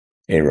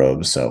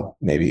aerobes, so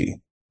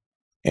maybe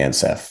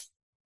Ancef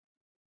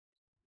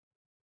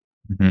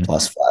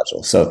plus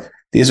Flagyl. So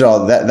these are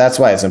all that's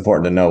why it's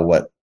important to know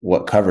what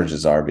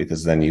coverages are,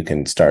 because then you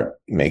can start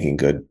making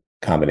good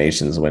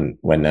combinations when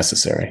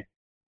necessary.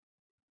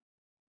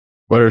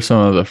 What are some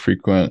of the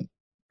frequent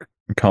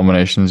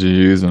combinations you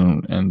use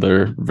and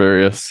their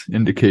various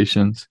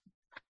indications?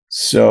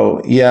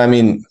 So, yeah, I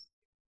mean,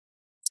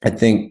 I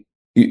think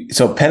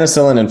so.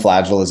 Penicillin and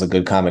Flagyl is a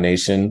good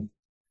combination,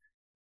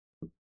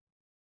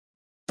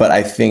 but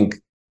I think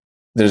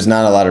there's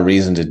not a lot of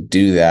reason to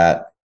do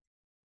that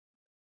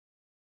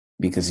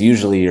because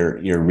usually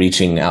you're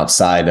reaching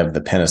outside of the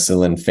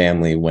penicillin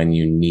family when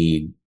you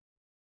need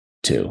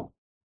to.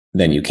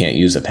 Then you can't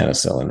use a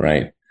penicillin,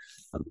 right?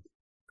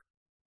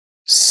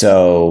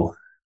 So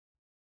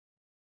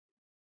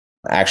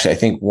actually, I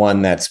think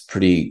one that's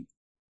pretty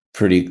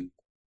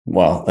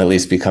well, at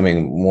least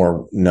becoming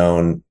more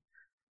known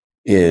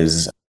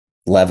is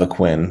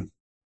Levaquin,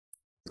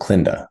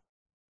 Clinda.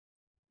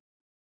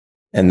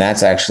 And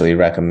that's actually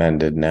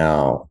recommended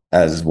now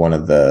as one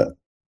of the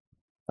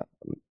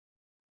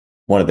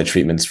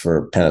treatments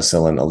for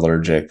penicillin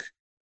allergic,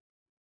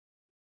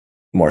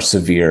 more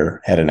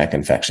severe head and neck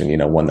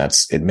infection, one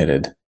that's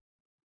admitted.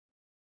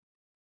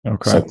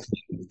 Okay. So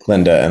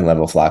Clinda and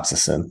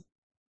levofloxacin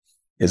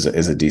is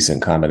a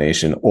decent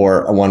combination,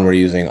 or one we're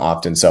using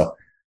often. So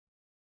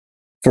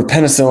for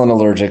penicillin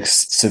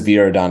allergics,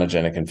 severe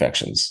odontogenic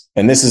infections,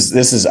 and this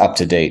is up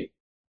to date,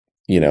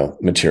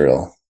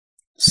 material.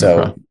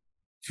 So Okay.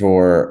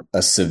 for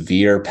a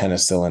severe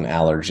penicillin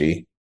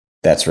allergy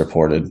that's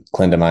reported,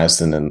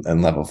 clindamycin and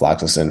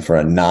levofloxacin. For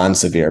a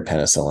non-severe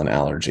penicillin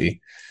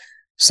allergy,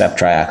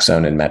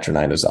 ceftriaxone and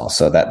metronidazole.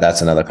 So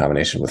that's another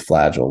combination with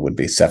Flagyl would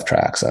be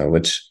ceftriaxone,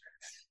 which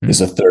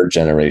is a third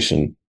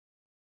generation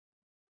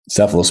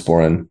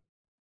cephalosporin.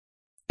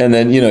 And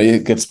then,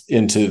 it gets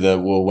into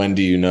when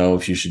do you know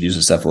if you should use a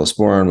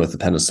cephalosporin with a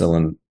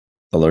penicillin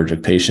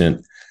allergic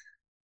patient?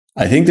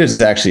 I think there's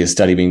actually a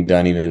study being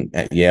done even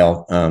at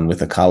Yale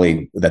with a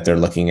colleague that they're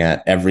looking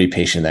at every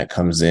patient that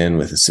comes in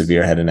with a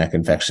severe head and neck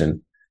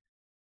infection.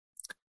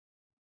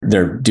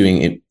 They're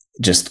doing it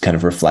just kind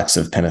of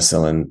reflexive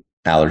penicillin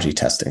allergy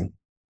testing.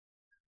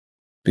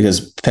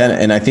 Because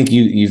and I think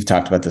you've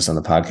talked about this on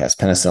the podcast,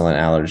 penicillin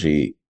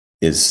allergy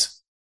is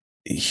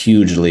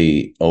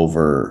hugely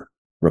over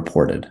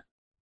reported.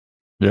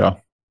 Yeah.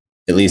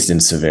 At least in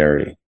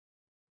severity.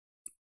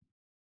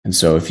 And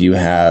so if you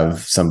have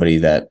somebody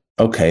that,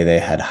 okay, they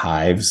had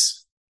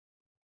hives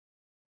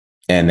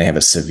and they have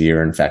a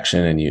severe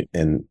infection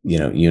and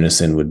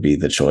Unison would be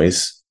the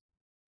choice,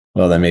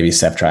 well, then maybe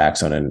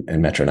ceftriaxone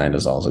and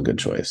metronidazole is a good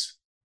choice.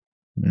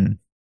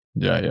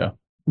 Yeah.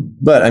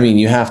 But I mean,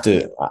 you have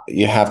to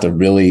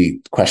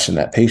really question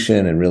that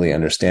patient and really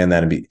understand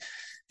that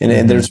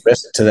and there's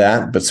risk to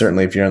that. But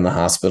certainly if you're in the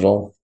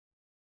hospital,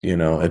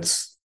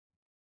 it's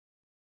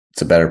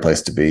a better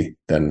place to be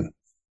than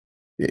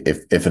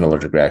if an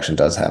allergic reaction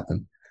does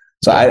happen.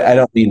 So I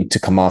don't mean to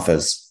come off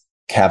as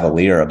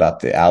cavalier about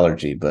the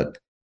allergy, but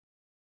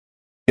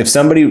if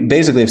somebody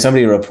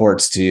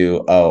reports to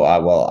you,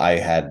 I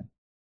had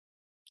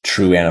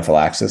true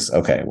anaphylaxis,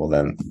 okay, well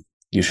then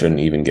you shouldn't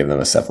even give them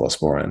a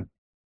cephalosporin.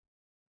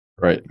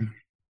 Right.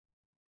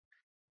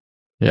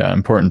 Yeah,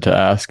 important to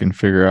ask and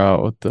figure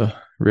out what the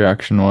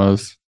reaction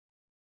was,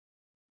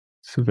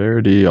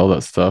 severity, all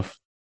that stuff.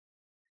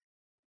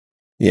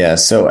 Yeah,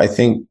 so I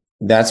think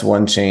that's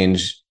one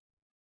change.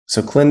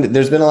 So Clinda,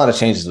 there's been a lot of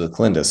changes with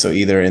Clinda. So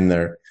either in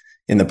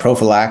the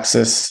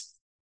prophylaxis,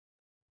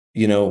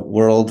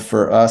 world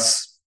for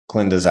us,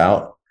 Clinda's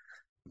out.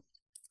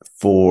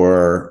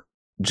 For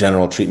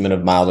general treatment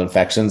of mild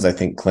infections, I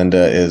think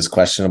Clinda is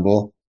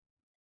questionable.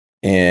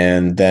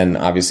 And then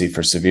obviously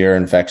for severe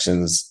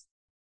infections,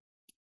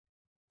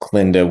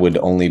 Clinda would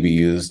only be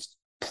used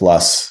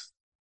plus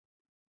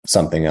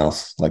something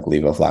else like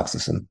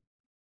levofloxacin.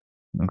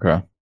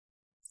 Okay.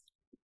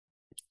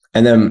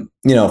 And then,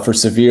 for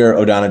severe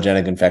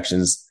odontogenic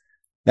infections,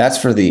 that's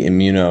for the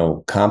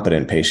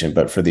immunocompetent patient.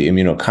 But for the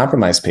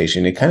immunocompromised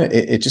patient,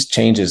 it just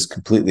changes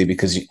completely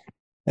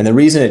and the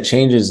reason it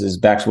changes is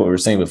back to what we were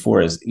saying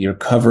before, is you're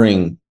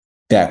covering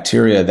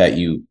bacteria that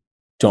you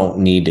don't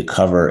need to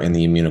cover in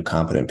the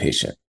immunocompetent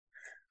patient.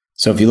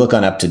 So if you look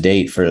on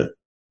UpToDate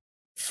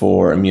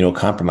for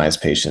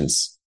immunocompromised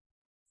patients,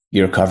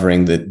 you're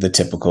covering the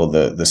typical,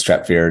 the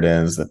strep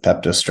viridans, the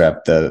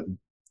peptostrep, the,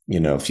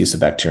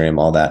 fusobacterium,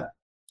 all that.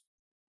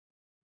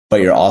 But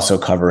you're also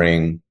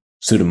covering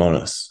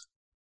Pseudomonas.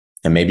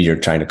 And maybe you're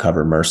trying to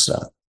cover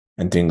MRSA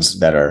and things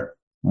that are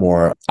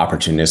more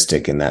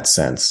opportunistic in that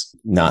sense,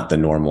 not the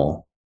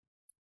normal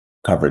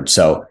coverage.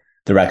 So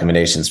the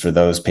recommendations for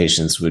those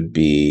patients would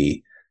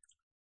be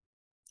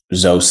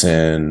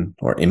Zosyn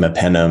or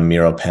imipenem,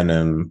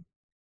 meropenem,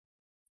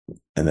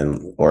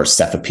 or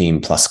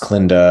cefepime plus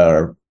Clinda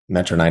or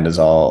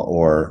metronidazole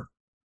or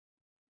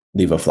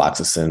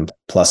levofloxacin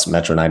plus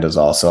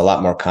metronidazole. So a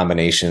lot more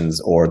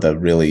combinations, or the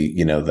really,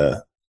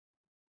 the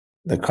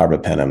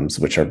carbapenems,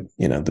 which are,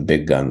 the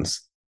big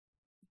guns.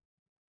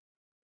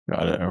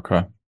 Got it.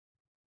 Okay.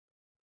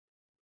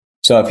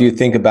 So if you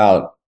think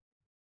about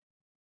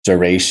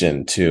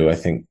duration too, I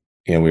think,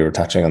 we were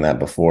touching on that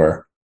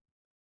before.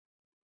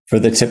 For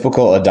the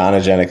typical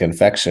odontogenic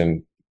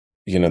infection,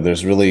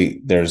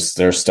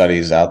 there's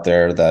studies out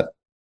there that,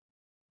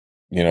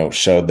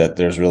 showed that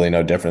there's really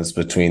no difference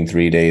between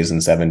 3 days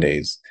and 7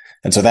 days.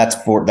 And so that's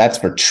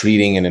for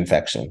treating an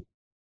infection.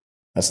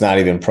 That's not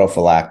even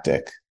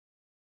prophylactic,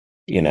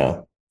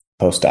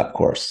 post-op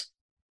course.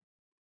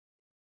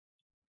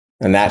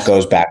 And that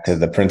goes back to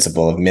the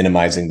principle of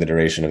minimizing the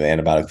duration of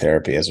antibiotic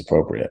therapy as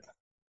appropriate.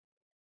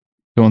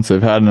 So once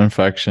they've had an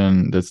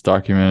infection that's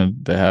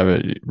documented, they have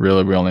it,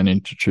 really, we only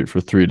need to treat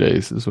for 3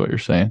 days, is what you're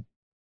saying.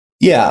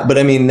 Yeah, but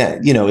I mean,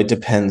 it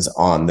depends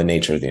on the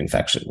nature of the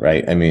infection,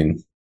 right? I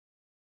mean,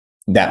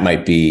 that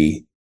might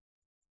be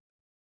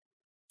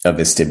a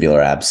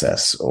vestibular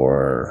abscess,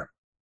 or,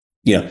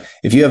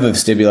 if you have a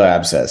vestibular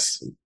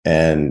abscess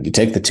and you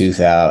take the tooth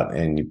out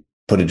and you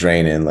put a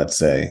drain in, let's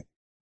say,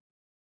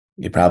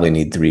 you probably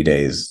need 3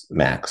 days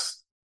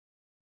max.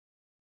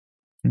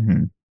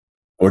 Mm-hmm.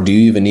 Or do you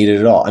even need it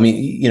at all? I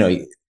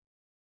mean,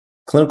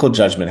 clinical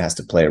judgment has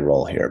to play a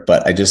role here,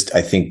 but I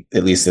think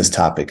at least this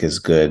topic is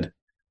good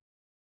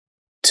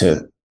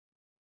to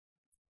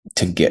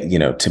get,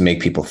 to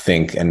make people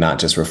think and not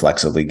just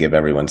reflexively give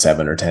everyone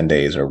 7 or 10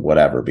 days or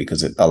whatever,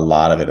 because a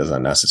lot of it is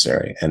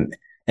unnecessary. And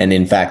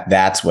in fact,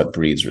 that's what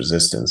breeds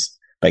resistance.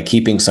 By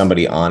keeping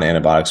somebody on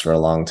antibiotics for a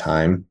long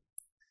time,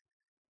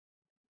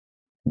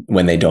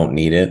 when they don't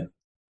need it,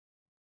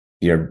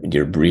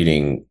 you're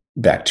breeding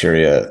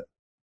bacteria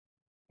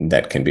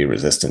that can be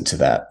resistant to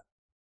that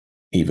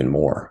even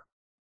more.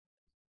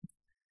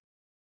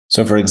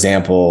 So, for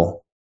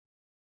example,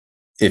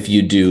 if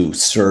you do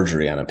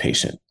surgery on a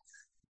patient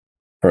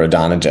for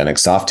odontogenic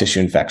soft tissue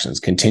infections,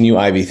 continue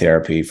IV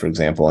therapy, for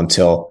example,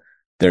 until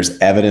there's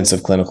evidence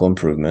of clinical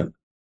improvement,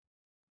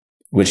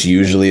 which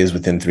usually is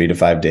within 3 to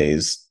 5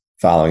 days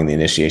following the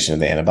initiation of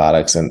the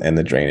antibiotics and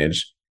the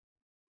drainage.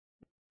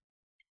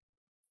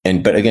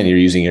 But again, you're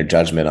using your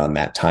judgment on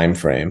that time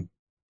frame.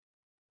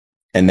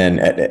 And then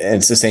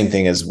it's the same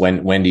thing as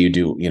when do you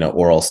do,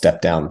 oral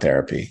step down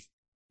therapy,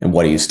 and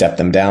what do you step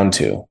them down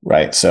to,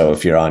 right? So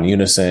if you're on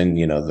Unison,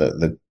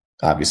 the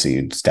obviously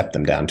you'd step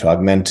them down to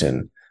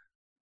Augmentin.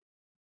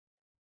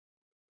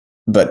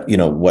 But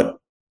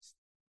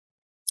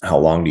how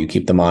long do you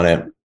keep them on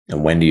it,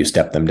 and when do you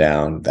step them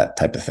down? That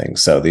type of thing.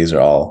 So these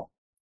are all,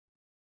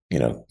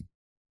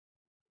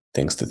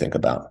 things to think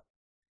about.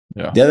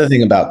 Yeah. The other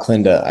thing about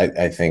Clinda,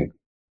 I think,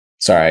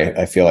 sorry,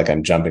 I feel like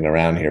I'm jumping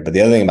around here, but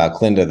the other thing about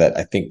Clinda that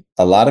I think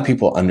a lot of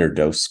people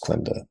underdose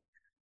Clinda.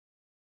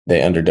 They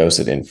underdose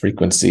it in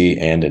frequency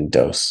and in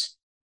dose.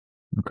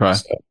 Okay.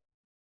 So,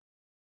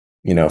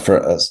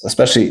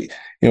 especially,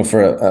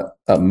 for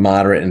a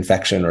moderate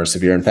infection or a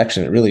severe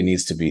infection, it really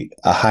needs to be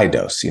a high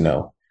dose,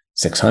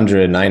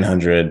 600,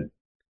 900,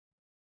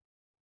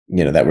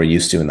 that we're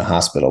used to in the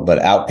hospital. But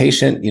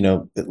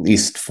outpatient, at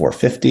least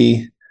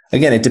 450.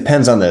 Again, it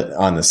depends on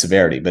the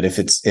severity. But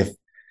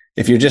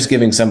if you're just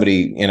giving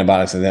somebody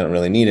antibiotics and they don't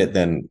really need it,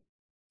 then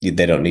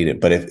they don't need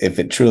it. But if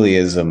it truly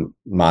is a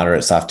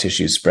moderate soft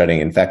tissue spreading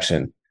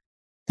infection,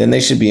 then they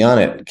should be on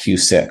it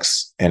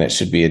Q6, and it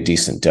should be a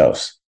decent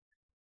dose.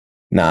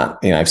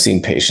 Not, I've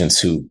seen patients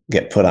who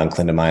get put on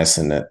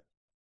clindamycin at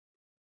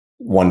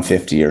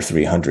 150 or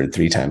 300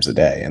 3 times a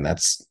day, and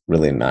that's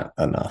really not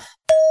enough.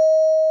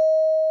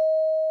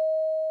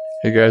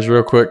 Hey guys,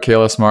 real quick,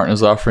 KLS Martin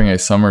is offering a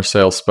summer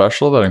sale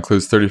special that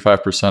includes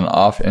 35%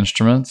 off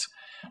instruments,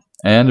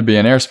 and a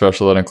B&R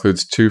special that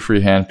includes 2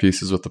 free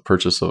handpieces with the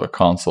purchase of a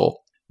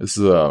console. This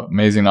is an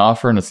amazing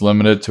offer, and it's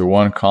limited to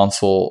 1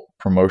 console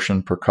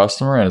promotion per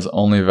customer and is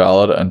only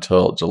valid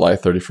until July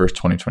 31st,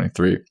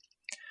 2023.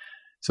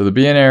 So the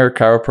B&R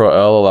ChiroPro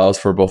L allows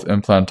for both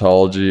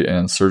implantology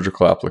and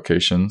surgical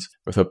applications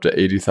with up to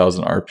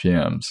 80,000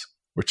 RPMs,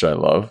 which I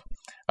love.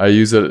 I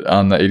use it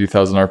on the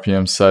 80,000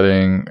 RPM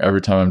setting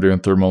every time I'm doing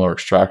thermal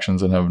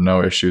extractions and have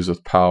no issues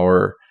with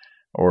power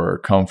or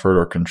comfort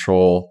or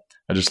control.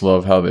 I just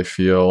love how they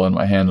feel in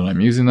my hand when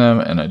I'm using them,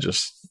 and I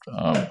just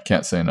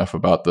can't say enough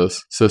about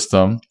this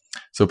system.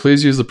 So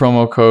please use the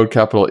promo code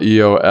capital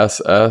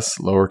EOSS,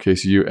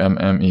 lowercase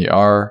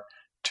UMMER,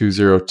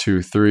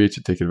 2023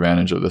 to take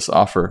advantage of this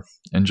offer.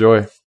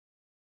 Enjoy.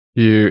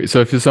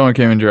 So if someone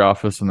came into your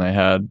office and they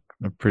had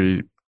a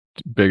pretty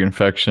big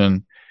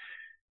infection,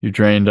 you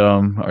drained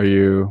them, are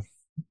you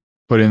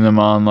putting them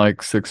on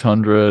like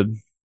 600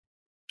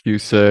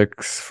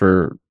 Q6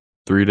 for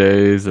 3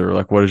 days, or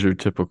like what is your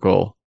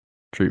typical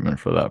treatment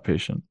for that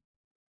patient?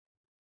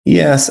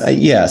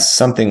 Yes,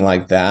 something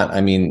like that. I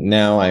mean,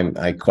 now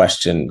I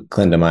question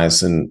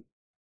clindamycin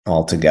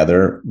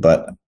altogether,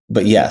 but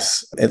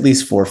yes, at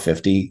least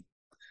 450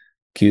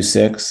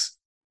 Q6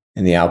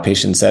 in the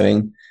outpatient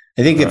setting.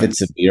 I think if it's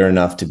severe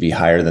enough to be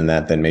higher than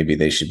that, then maybe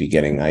they should be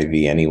getting IV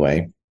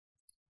anyway.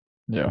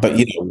 Yeah. But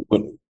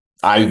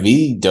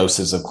IV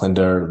doses of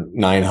Clinda are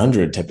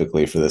 900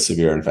 typically for the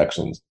severe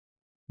infections.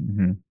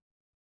 Mm-hmm.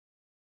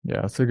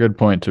 Yeah, it's a good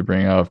point to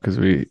bring up, because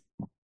it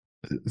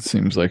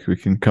seems like we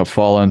can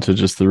fall into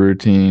just the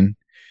routine.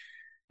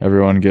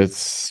 Everyone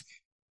gets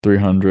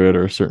 300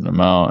 or a certain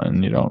amount,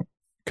 and you don't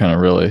kind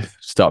of really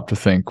stop to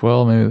think,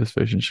 well, maybe this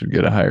patient should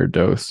get a higher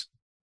dose.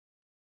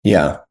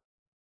 Yeah.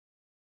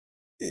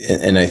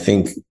 And I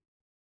think,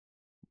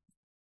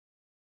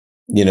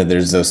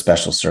 there's those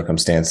special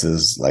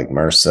circumstances like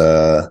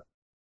MRSA,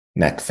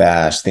 neck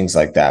fash, things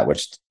like that,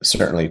 which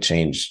certainly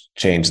change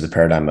the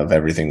paradigm of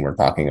everything we're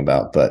talking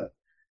about. But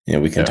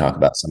we can Yeah. talk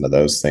about some of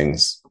those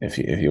things if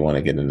you want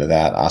to get into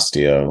that.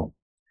 Osteo.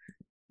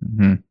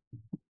 Hmm.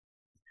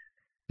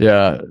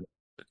 Yeah.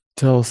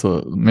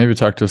 Maybe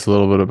talk to us a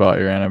little bit about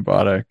your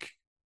antibiotic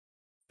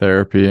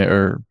therapy,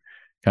 or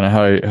kind of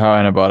how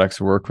antibiotics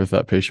work with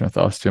that patient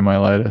with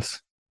osteomyelitis.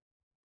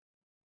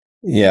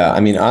 Yeah, I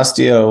mean,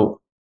 osteo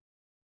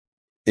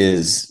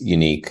is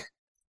unique.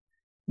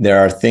 There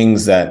are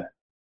things that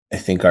I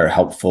think are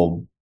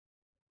helpful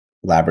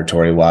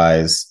laboratory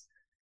wise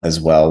as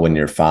well when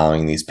you're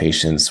following these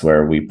patients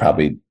where we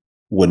probably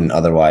wouldn't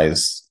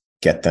otherwise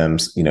get them,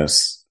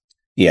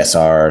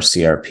 ESR,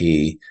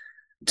 CRP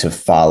to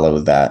follow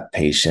that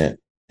patient.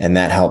 And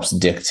that helps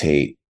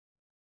dictate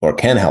or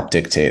can help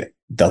dictate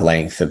the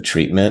length of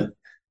treatment.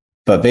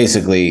 But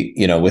basically,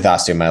 with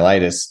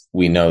osteomyelitis,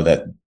 we know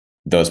that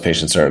those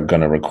patients are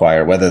going to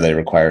require, whether they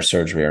require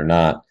surgery or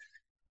not,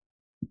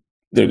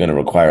 they're going to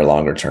require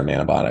longer term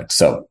antibiotics.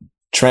 So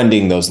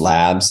trending those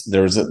labs,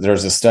 there's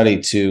a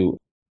study too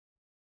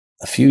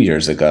a few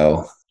years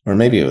ago, or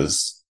maybe it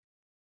was,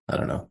 I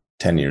don't know,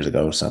 10 years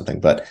ago or something,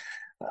 but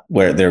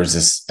where there was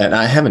this, and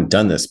I haven't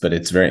done this, but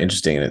it's very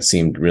interesting and it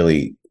seemed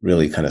really,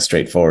 really kind of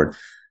straightforward.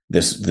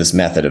 This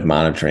method of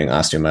monitoring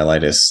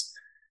osteomyelitis,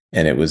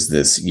 and it was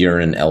this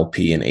urine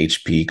LP and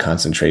HP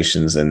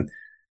concentrations, and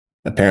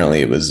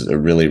apparently it was a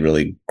really,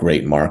 really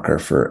great marker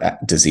for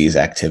disease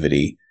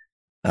activity.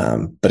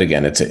 But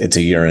again, it's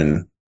a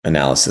urine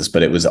analysis,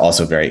 but it was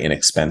also very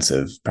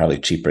inexpensive, probably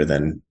cheaper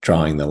than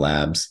drawing the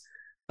labs.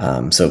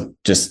 So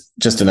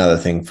just another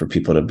thing for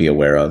people to be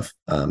aware of.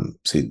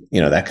 So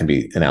that can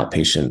be an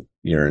outpatient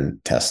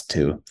urine test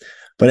too.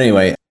 But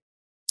anyway,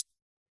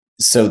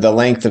 so the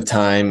length of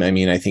time, I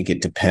mean, I think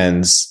it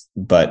depends,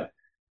 but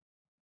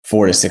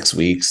 4 to 6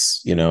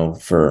 weeks,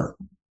 for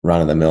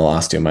run of the mill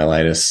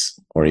osteomyelitis,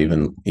 or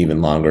even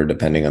longer,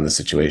 depending on the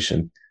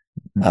situation.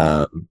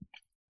 And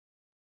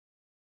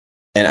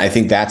I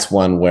think that's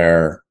one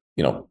where,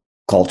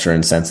 culture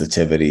and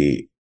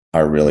sensitivity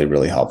are really,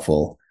 really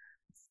helpful,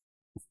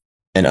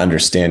 and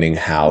understanding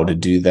how to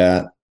do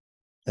that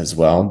as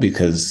well,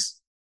 because,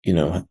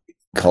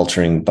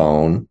 culturing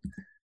bone,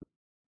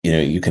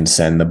 you can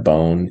send the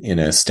bone in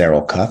a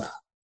sterile cup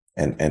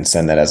and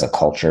send that as a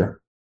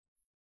culture.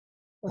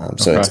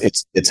 So Okay.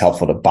 it's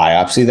helpful to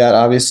biopsy that,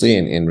 obviously,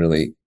 and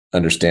really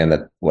understand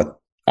that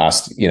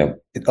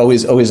it's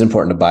always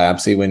important to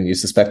biopsy when you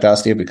suspect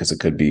osteo, because it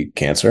could be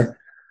cancer,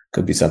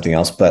 could be something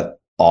else, but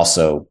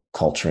also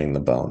culturing the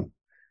bone.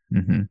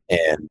 Mm-hmm.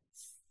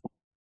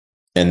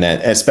 And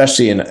that,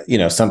 especially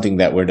in something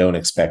that we don't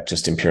expect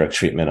just empiric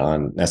treatment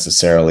on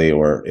necessarily,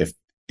 or if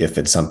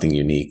it's something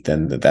unique,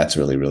 then that's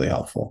really, really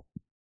helpful.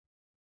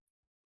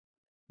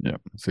 Yeah,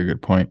 that's a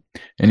good point.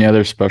 Any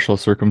other special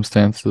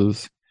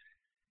circumstances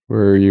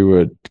where you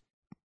would,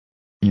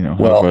 have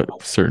Well, a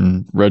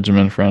certain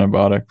regimen for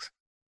antibiotics?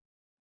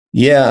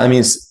 yeah, I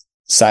mean,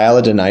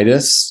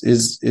 sialadenitis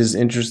is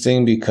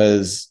interesting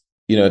because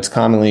it's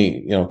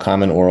commonly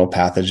common oral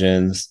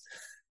pathogens.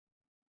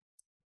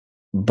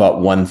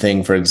 But one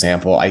thing, for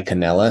example,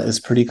 Eikenella is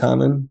pretty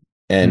common,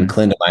 and Mm.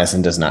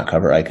 clindamycin does not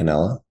cover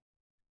Eikenella.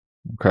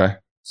 Okay.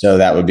 So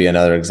that would be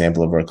another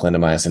example of where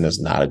clindamycin is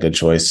not a good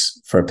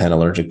choice for a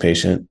penallergic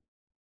patient.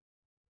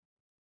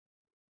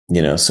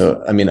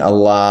 So I mean, a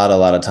lot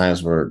of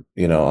times we're,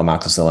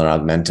 amoxicillin or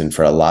augmentin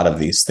for a lot of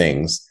these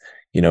things.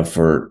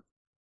 For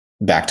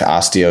back to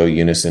osteo,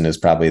 unison is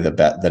probably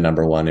the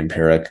number one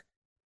empiric,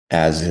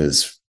 as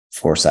is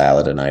for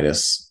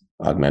sialadenitis,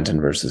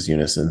 augmentin versus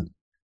unison.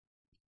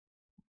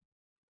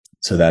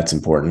 So that's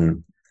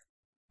important.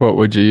 What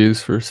would you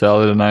use for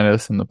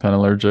salidinitis and the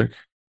penallergic?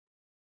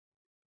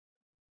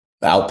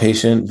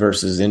 Outpatient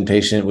versus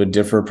inpatient would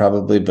differ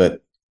probably,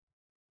 but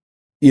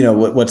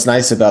what's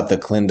nice about the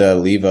Clinda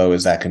Levo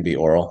is that can be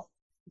oral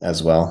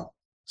as well.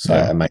 So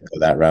Yeah. I might go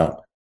that route.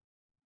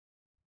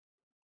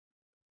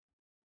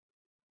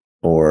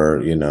 Or,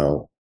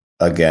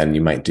 again,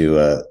 you might do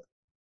a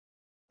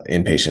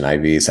inpatient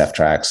IV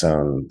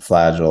ceftriaxone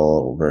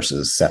flagyl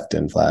versus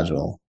Ceftin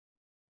flagyl.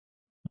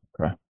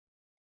 Okay.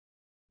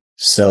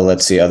 So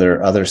let's see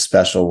other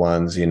special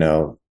ones.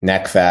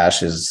 Neck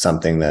fash is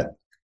something that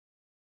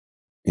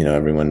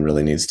everyone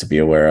really needs to be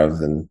aware of,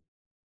 and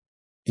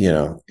you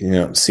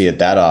don't see it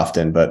that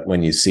often, but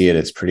when you see it,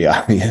 it's pretty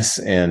obvious.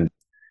 And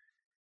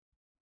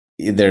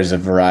there's a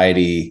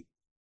variety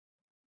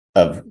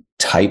of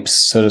types,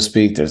 so to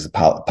speak. There's the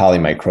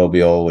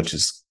polymicrobial, which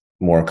is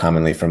more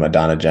commonly from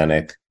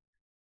odontogenic.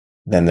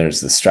 Then there's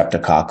the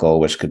streptococcal,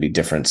 which could be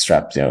different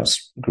strep,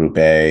 group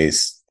A,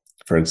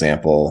 for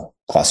example,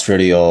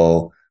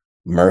 Clostridial,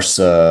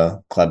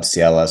 MRSA,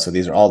 Klebsiella. So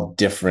these are all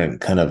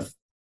different kind of,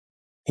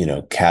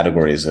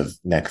 categories of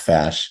neck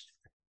fash.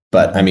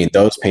 But I mean,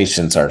 those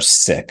patients are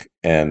sick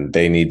and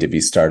they need to be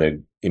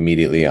started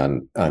immediately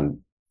on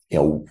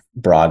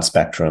broad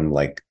spectrum.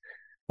 Like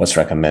what's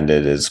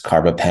recommended is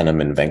carbapenem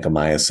and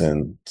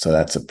vancomycin. So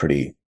that's a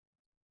pretty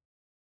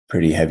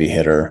heavy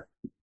hitter.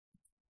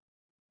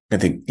 I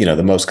think,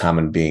 the most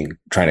common being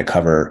trying to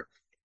cover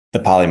the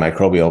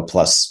polymicrobial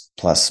plus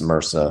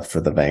MRSA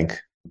for the VANC.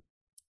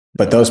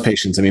 But those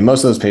patients,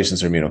 most of those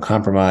patients are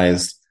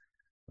immunocompromised.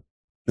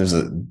 There's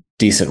a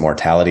decent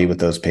mortality with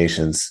those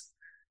patients,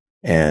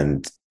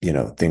 and,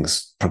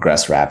 things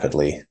progress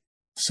rapidly.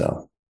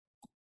 So,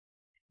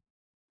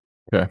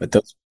 Okay. but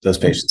those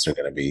patients are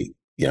going to be,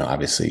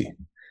 obviously,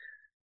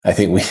 I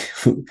think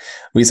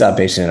we saw a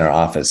patient in our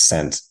office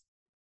sent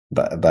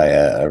by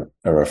a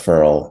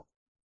referral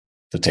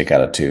to take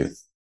out a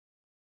tooth.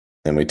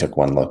 And we took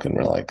one look and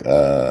we're like,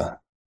 this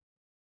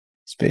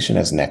patient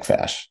has neck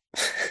fash.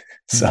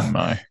 So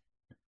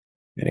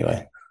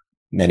anyway,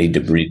 many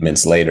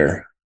debridements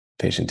later,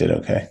 patient did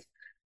okay.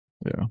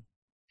 Yeah.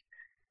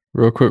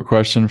 Real quick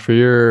question for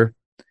your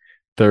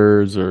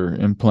thirds or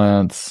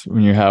implants.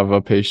 When you have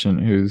a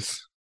patient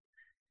who's,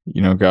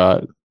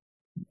 got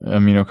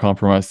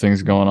immunocompromised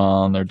things going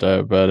on, they're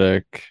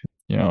diabetic,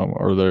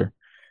 or they're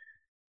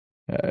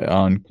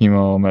on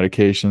chemo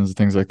medications,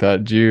 things like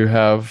that. Do you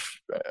have,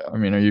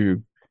 are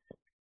you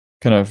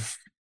kind of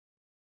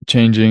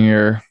changing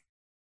your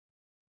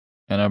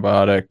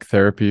antibiotic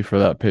therapy for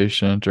that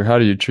patient, or how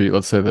do you treat,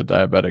 let's say, the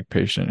diabetic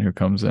patient who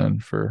comes in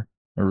for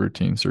a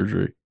routine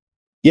surgery?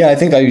 Yeah, I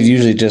think I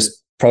usually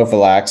just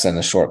prophylax and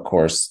a short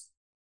course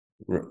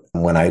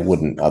when I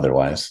wouldn't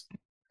otherwise.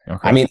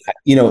 Okay.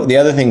 The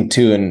other thing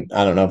too, and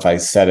I don't know if I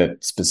said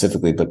it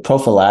specifically, but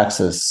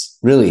prophylaxis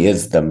really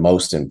is the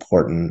most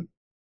important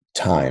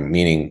time,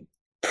 meaning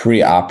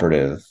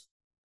preoperative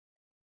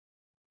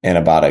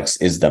antibiotics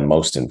is the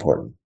most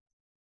important.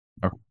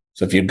 Okay.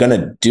 So if you're going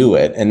to do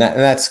it, and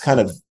that's kind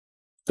of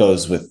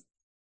goes with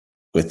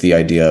the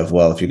idea of,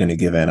 well, if you're going to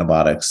give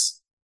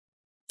antibiotics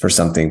for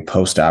something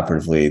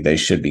post-operatively, they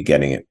should be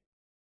getting it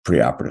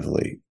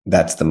preoperatively.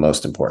 That's the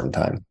most important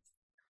time.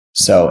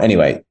 So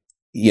anyway,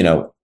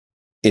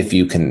 if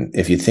you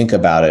think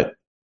about it,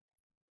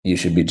 you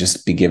should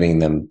just be giving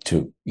them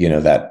to,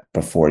 that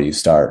before you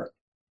start,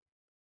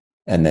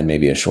 and then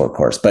maybe a short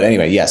course. But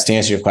anyway, yes, to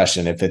answer your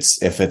question, if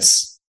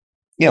it's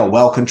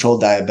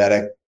well-controlled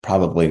diabetic,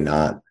 probably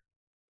not.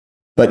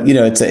 But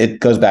it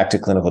goes back to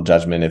clinical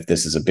judgment if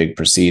this is a big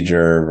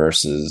procedure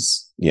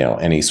versus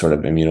any sort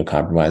of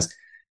immunocompromise.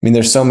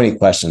 There's so many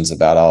questions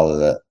about all of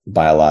the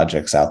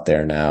biologics out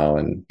there now,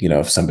 and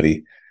if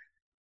somebody,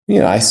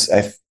 I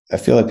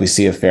feel like we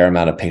see a fair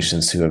amount of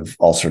patients who have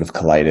ulcerative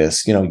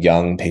colitis,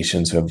 young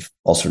patients who have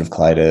ulcerative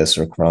colitis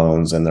or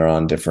Crohn's, and they're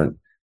on different,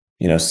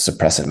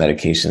 suppressant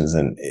medications.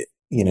 And,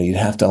 you'd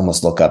have to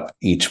almost look up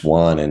each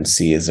one and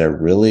see, are they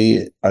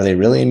really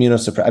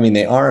immunosuppressed?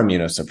 They are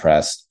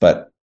immunosuppressed,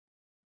 but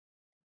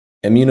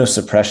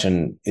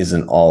immunosuppression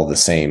isn't all the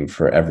same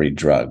for every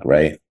drug,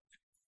 right?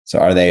 So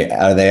are they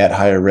at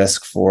higher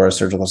risk for a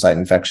surgical site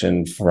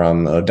infection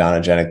from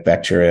odontogenic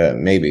bacteria?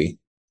 Maybe.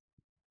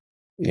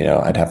 You'd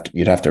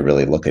have to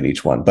really look at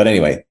each one. But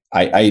anyway,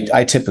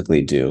 I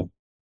typically do.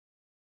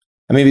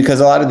 Because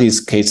a lot of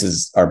these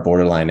cases are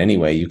borderline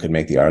anyway. You could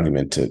make the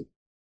argument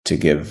to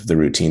give the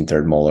routine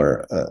third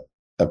molar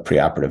a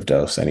preoperative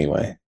dose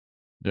anyway.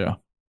 Yeah.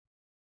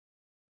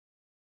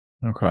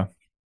 Okay.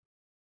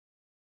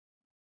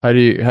 How do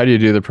you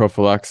do the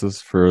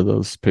prophylaxis for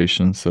those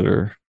patients that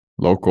are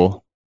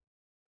local?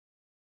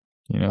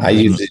 I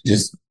usually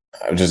just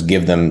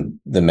give them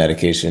the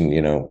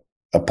medication,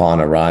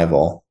 upon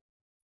arrival.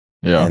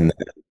 Yeah. And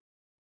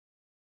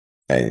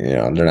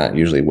they're not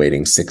usually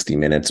waiting 60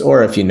 minutes,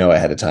 or if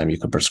ahead of time, you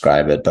could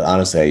prescribe it. But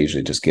honestly, I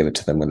usually just give it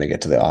to them when they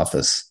get to the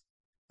office.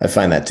 I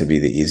find that to be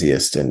the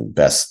easiest and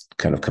best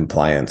kind of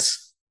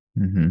compliance.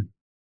 Mm-hmm.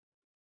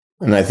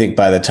 And I think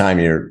by the time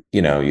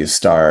you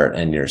start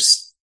and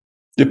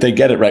if they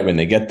get it right when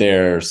they get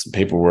there, some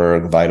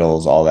paperwork,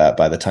 vitals, all that,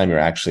 by the time you're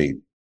actually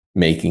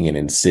making an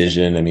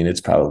incision,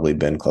 it's probably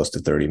been close to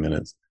 30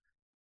 minutes.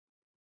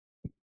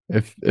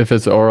 If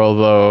it's oral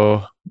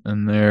though,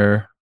 and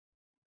they're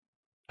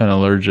kind of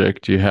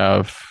allergic, do you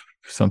have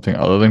something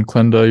other than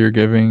Clinda you're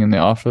giving in the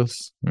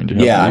office? Do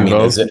you have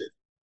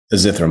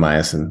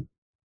azithromycin.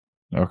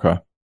 Okay.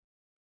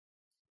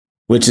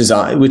 Which is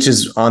on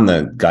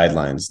the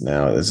guidelines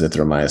now,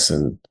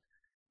 azithromycin.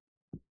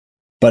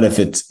 But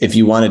if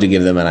you wanted to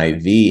give them an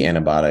IV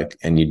antibiotic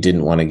and you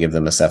didn't want to give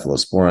them a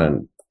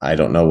cephalosporin, I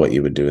don't know what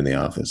you would do in the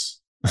office.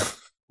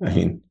 Or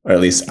at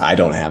least I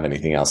don't have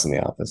anything else in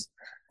the office.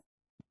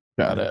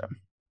 Got it.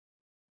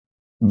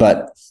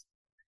 But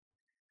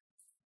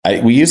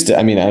we used to,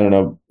 I don't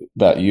know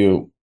about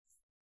you,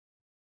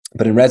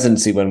 but in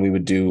residency, when we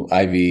would do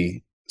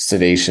IV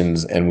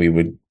sedations and we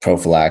would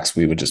prophylax,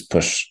 we would just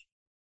push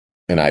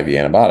an IV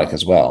antibiotic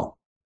as well.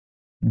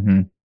 Mm-hmm.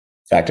 In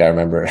fact, I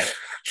remember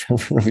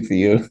with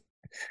you're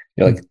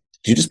like, did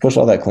you just push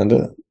all that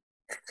Clinda?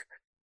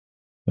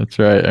 That's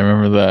right. I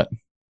remember that.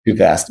 Too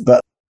fast.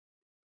 But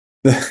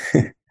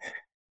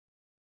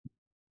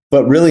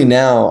but really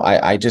now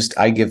I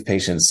give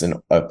patients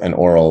an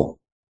oral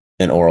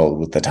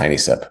with the tiny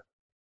sip.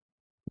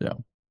 Yeah.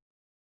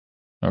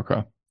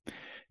 Okay.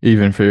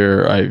 Even for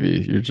your IV,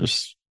 you're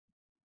just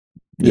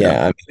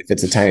if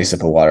it's a tiny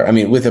sip of water,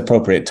 with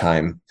appropriate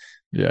time,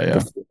 Yeah,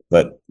 yeah.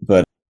 But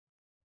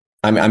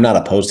I'm not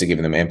opposed to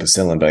giving them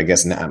ampicillin, but I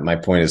guess now, my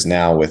point is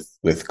now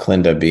with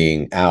Clinda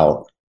being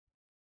out,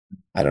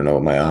 I don't know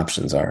what my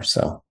options are.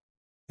 So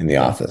in the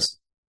Yeah. office.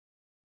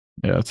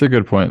 Yeah, it's a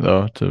good point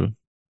though to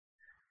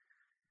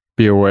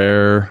be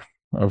aware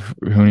of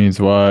who needs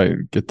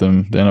what, get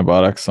them the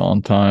antibiotics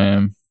on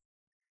time.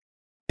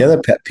 The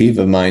other pet peeve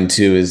of mine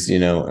too is,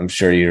 I'm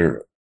sure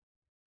you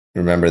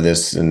remember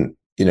this, and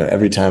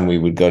every time we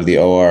would go to the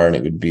OR and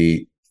it would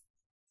be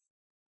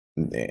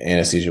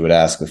anesthesia would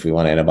ask if we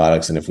want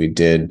antibiotics, and if we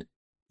did,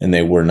 and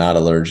they were not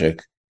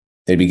allergic,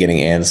 they'd be getting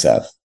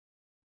Ancef.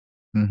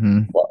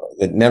 Mm-hmm. Well,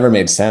 it never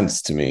made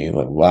sense to me.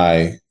 Like,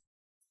 why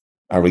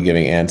are we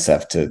giving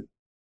Ancef to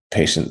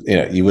patients?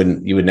 You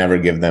would never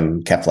give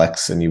them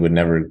Keflex, and you would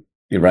never.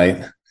 You're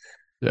right.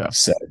 Yeah.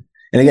 So,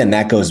 and again,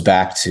 that goes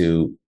back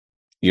to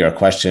your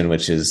question,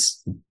 which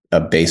is a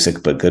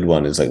basic but good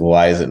one. Is like,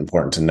 why is it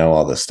important to know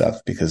all this stuff?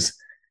 Because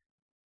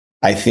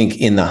I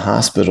think in the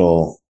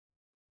hospital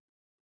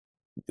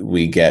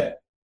we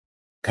get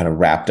kind of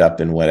wrapped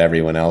up in what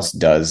everyone else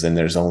does, and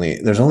there's only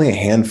a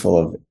handful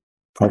of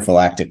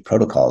prophylactic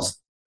protocols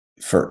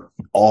for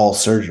all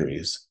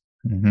surgeries.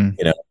 Mm-hmm.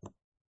 You know,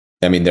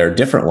 I mean, there are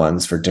different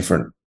ones for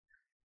different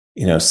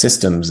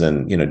systems,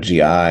 and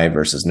GI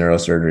versus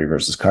neurosurgery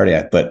versus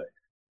cardiac, but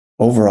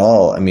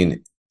overall, I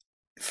mean,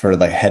 for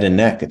like head and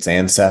neck, it's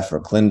Ancef or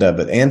Clinda,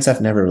 but Ancef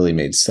never really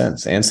made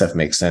sense. Ancef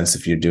makes sense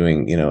if you're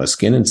doing a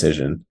skin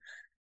incision.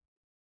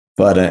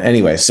 But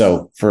anyway,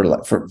 so for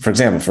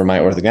example, for my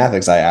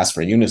orthognathics, I asked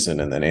for Unison,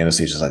 and then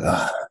anesthesia's like,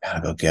 oh, I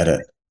gotta go get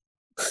it.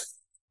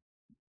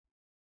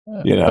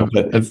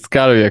 But It's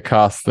got to be a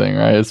cost thing,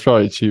 right? It's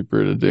probably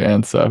cheaper to do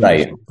Ansef or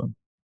right. something.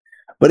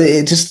 But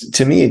it just,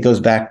 to me, it goes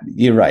back.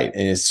 You're right,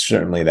 and it's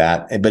certainly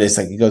that. But it's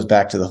like it goes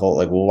back to the whole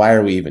like, well, why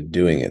are we even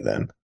doing it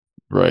then?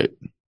 Right.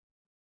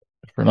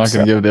 If we're not So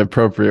going to give the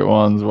appropriate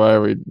ones, why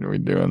are we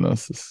doing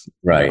this?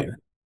 right.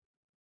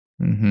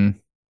 Mm-hmm.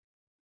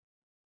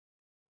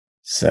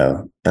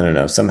 So I don't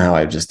know. Somehow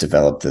I've just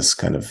developed this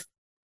kind of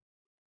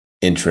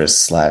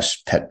interest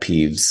slash pet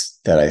peeves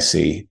that I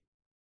see.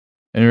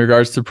 In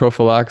regards to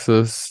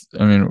prophylaxis,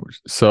 I mean,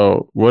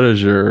 so what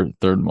is your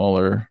third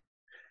molar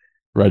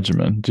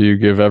regimen? Do you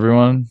give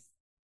everyone?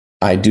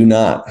 I do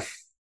not.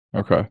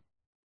 Okay.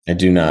 I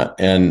do not.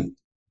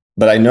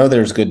 But I know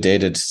there's good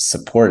data to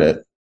support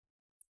it,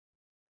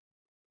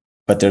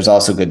 but there's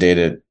also good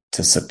data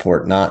to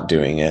support not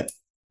doing it.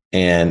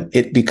 And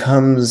it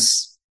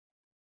becomes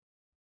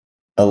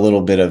a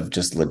little bit of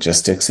just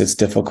logistics. It's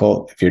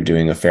difficult if you're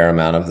doing a fair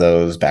amount of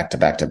those back to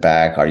back to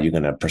back. Are you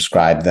going to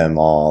prescribe them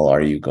all?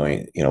 Are you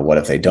going, what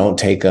if they don't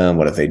take them?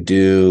 What if they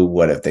do?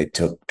 What if they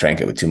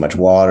drank it with too much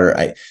water?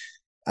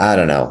 I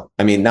don't know.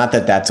 I mean, not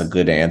that that's a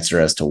good answer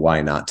as to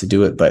why not to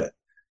do it, but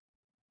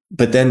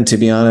then to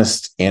be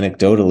honest,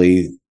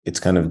 anecdotally, it's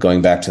kind of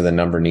going back to the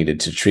number needed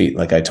to treat.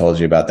 Like I told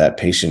you about that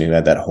patient who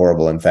had that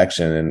horrible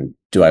infection. And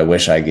do I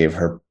wish I gave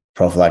her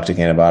prophylactic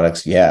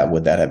antibiotics? Yeah.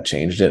 Would that have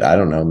changed it? I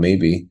don't know.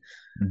 Maybe.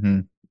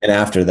 Mm-hmm. And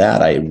after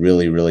that, I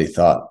really, really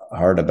thought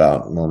hard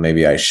about, well,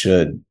 maybe I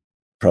should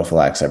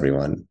prophylax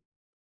everyone.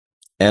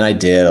 And I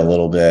did a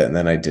little bit, and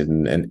then I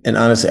didn't. And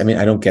honestly, I mean,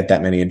 I don't get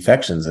that many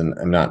infections, and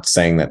I'm not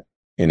saying that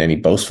in any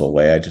boastful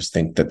way. I just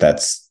think that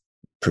that's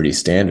pretty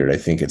standard. I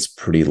think it's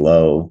pretty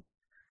low.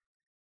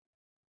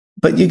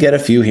 But you get a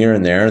few here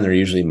and there, and they're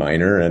usually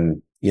minor.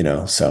 And,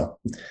 so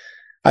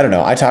I don't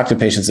know. I talk to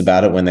patients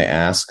about it when they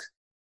ask.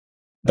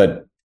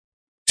 But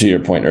to your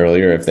point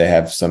earlier, if they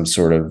have some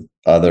sort of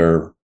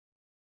other,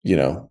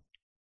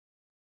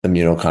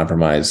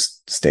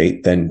 immunocompromised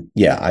state, then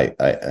yeah,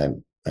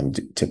 I'm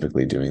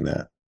typically doing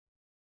that.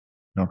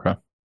 Okay.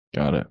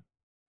 Got it.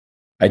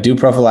 I do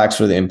prophylax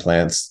for the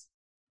implants,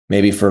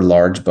 maybe for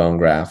large bone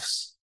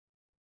grafts.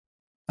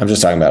 I'm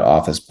just talking about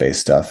office-based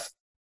stuff.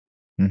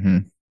 Mm-hmm.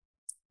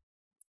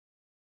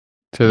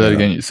 Say that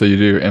again. So you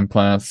do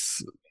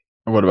implants.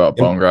 What about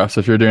bone grafts?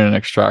 If you're doing an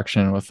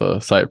extraction with a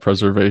site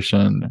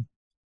preservation?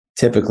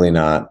 Typically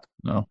not.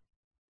 No.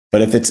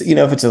 But if it's,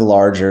 if it's a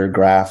larger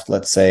graft,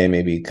 let's say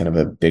maybe kind of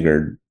a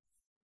bigger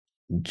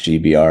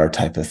GBR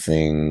type of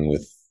thing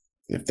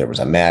if there was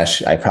a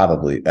mesh, I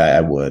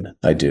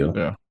do.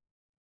 Yeah.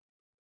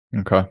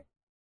 Okay.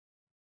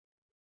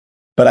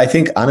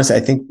 But honestly, I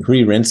think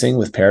pre-rinsing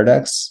with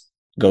Paradex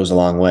goes a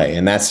long way.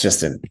 And that's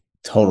just a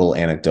total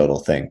anecdotal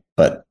thing.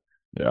 But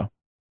yeah,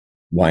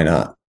 why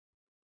not?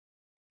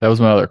 That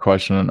was my other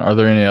question. Are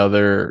there any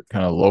other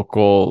kind of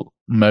local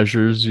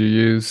measures you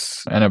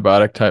use,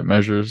 antibiotic type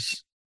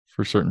measures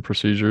for certain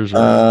procedures?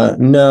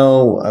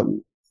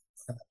 No.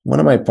 One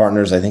of my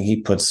partners, I think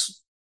he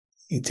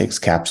takes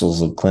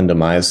capsules of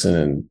clindamycin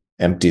and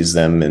empties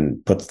them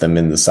and puts them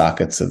in the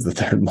sockets of the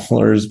third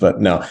molars.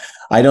 But no,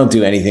 I don't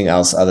do anything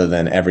else other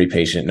than every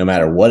patient, no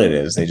matter what it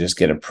is, they just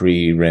get a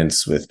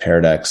pre-rinse with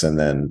Paradex and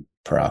then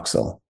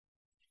Paroxyl.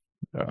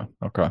 Yeah.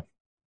 Okay.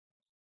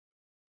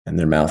 And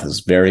their mouth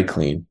is very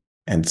clean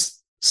and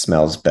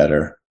smells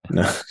better.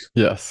 No.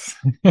 Yes.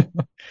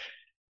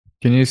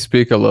 Can you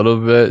speak a little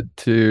bit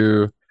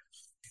to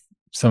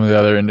some of the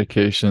other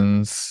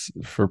indications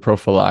for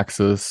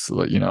prophylaxis,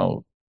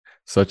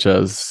 such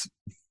as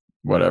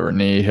whatever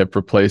knee, hip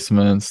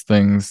replacements,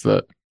 things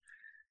that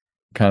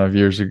kind of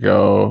years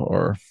ago,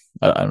 or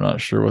I'm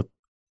not sure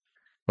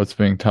what's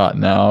being taught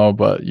now,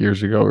 but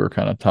years ago we were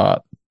kind of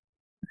taught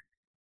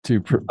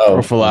to Oh,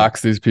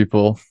 prophylax these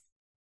people.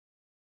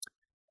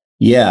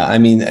 yeah. I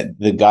mean,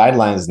 the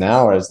guidelines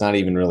now are it's not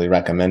even really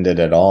recommended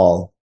at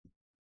all.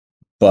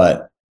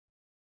 But,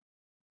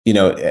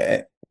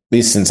 at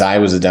least since I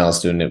was a dental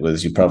student, it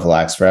was you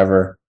prophylax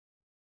forever.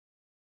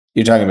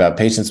 You're talking about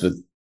patients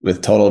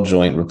with total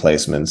joint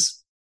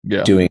replacements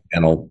Yeah. doing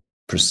dental,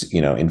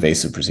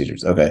 invasive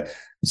procedures. Okay.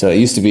 So it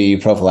used to be you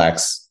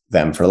prophylax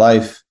them for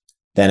life.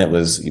 Then it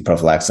was you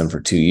prophylax them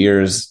for 2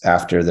 years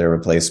after their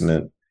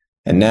replacement.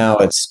 And now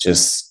it's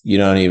just, you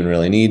don't even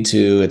really need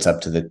to. It's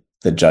up to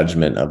the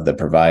judgment of the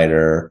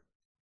provider.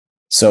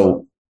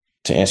 So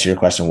to answer your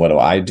question,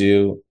 what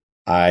do?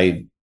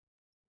 I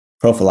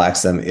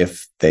prophylax them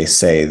if they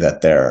say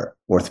that their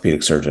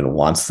orthopedic surgeon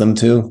wants them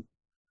to.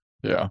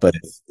 Yeah. But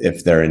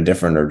if they're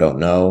indifferent or don't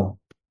know,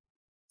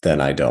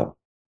 then I don't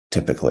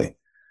typically.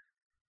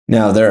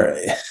 Now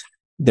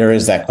there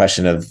is that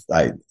question of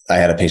I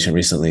had a patient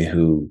recently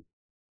who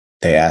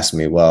they asked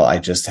me, well, I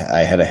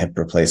had a hip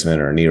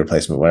replacement or a knee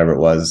replacement, whatever it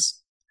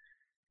was,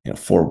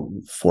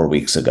 4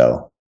 weeks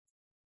ago.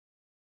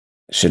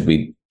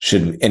 And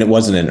it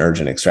wasn't an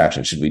urgent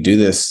extraction. Should we do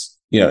this?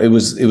 It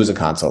was a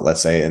consult,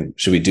 let's say, and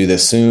should we do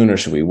this soon or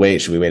should we wait?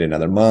 Should we wait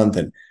another month?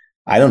 And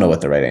I don't know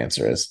what the right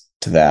answer is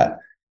to that.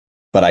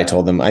 But I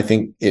told them, I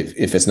think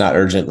if it's not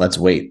urgent, let's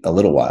wait a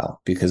little while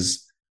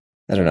because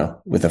I don't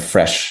know, with a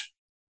fresh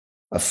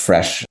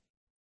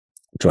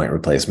joint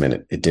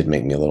replacement, it did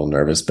make me a little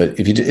nervous. But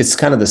it's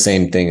kind of the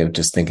same thing of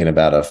just thinking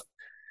about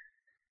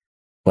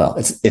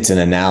it's an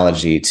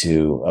analogy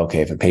to,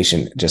 okay, if a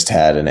patient just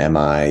had an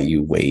MI,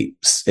 you wait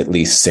at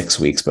least 6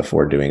 weeks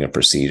before doing a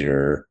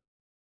procedure.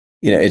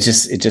 It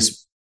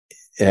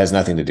has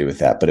nothing to do with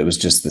that, but it was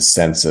just the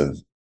sense of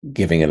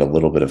giving it a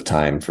little bit of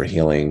time for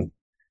healing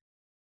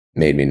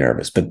made me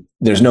nervous. But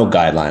there's no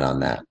guideline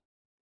on that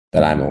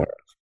I'm aware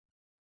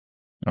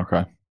of.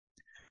 Okay.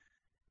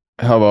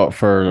 How about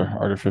for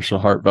artificial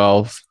heart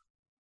valves?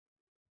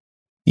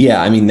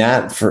 Yeah, I mean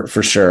that for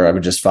sure. I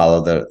would just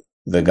follow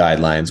the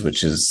guidelines,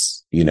 which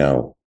is,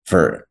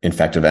 for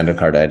infective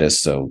endocarditis,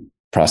 so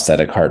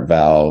prosthetic heart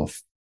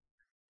valve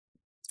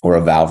or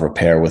a valve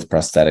repair with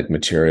prosthetic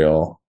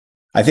material.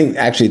 I think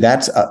actually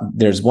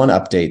there's one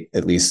update,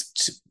 at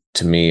least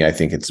to me, I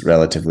think it's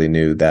relatively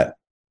new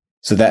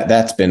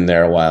that's been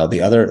there a while.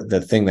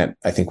 The thing that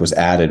I think was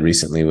added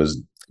recently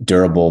was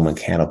durable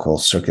mechanical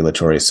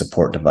circulatory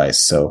support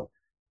device. So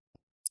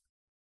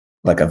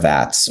like a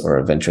VATS or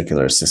a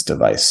ventricular assist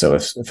device. So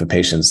if a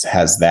patient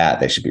has that,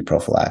 they should be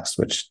prophylaxed,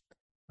 which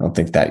I don't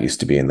think that used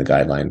to be in the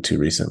guideline too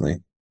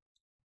recently.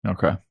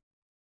 Okay.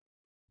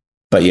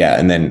 But yeah,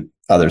 and then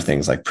other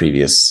things like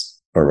previous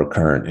or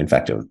recurrent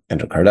infective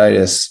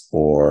endocarditis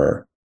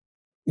or,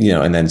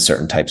 and then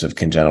certain types of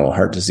congenital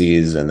heart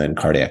disease and then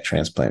cardiac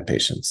transplant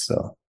patients.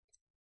 So.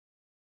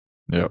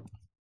 Yep.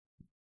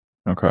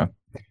 Okay.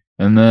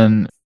 And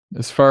then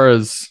as far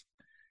as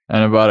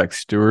antibiotic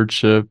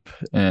stewardship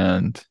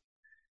and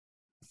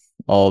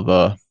all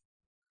I've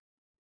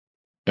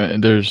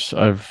been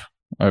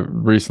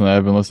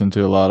listening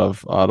to a lot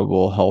of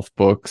Audible health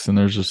books, and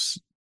there's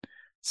just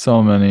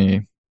so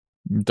many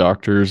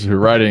doctors who are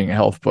writing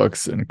health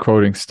books and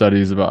quoting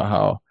studies about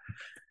how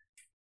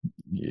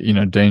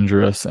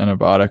dangerous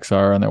antibiotics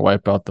are, and they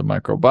wipe out the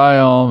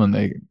microbiome, and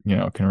they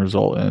can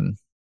result in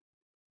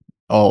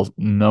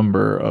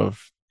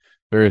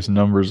various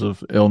numbers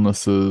of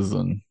illnesses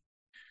and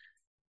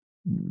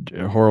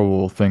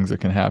horrible things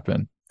that can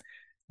happen.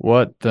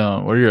 What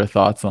are your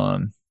thoughts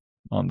on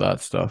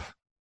that stuff?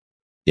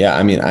 Yeah,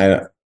 I mean,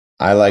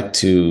 I like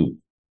to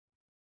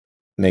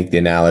make the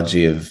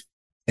analogy of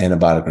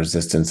antibiotic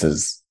resistance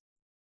as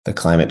the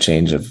climate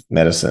change of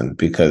medicine,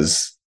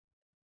 because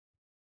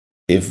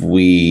if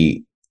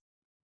we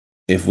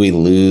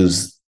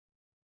lose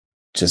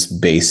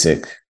just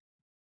basic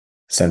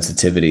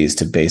sensitivities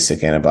to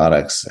basic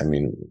antibiotics, I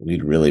mean,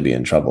 we'd really be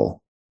in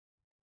trouble.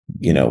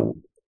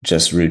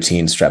 Just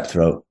routine strep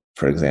throat,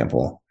 for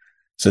example.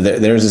 So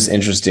there's this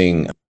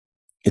interesting,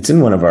 it's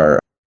in one of our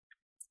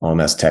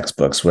OMS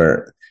textbooks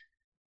where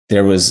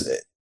there was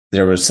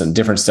some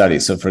different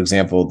studies. So for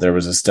example, there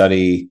was a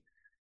study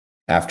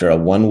after a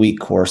 1-week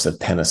course of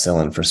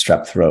penicillin for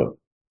strep throat,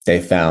 they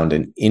found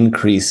an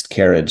increased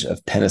carriage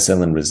of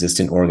penicillin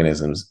resistant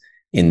organisms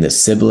in the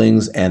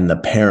siblings and the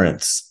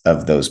parents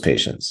of those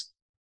patients.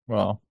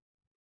 Wow.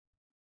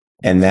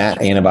 And that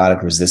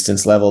antibiotic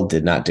resistance level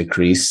did not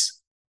decrease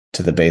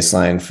to the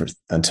baseline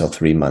until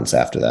 3 months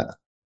after that.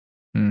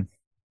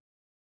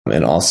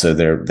 And also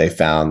they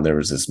found there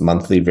was this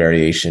monthly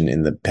variation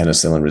in the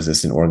penicillin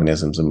resistant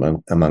organisms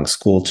among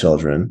school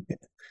children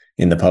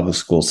in the public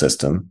school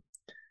system.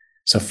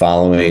 So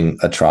following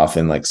a trough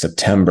in like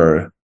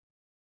September,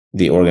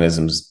 the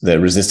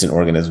resistant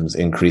organisms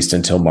increased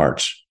until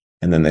March,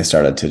 and then they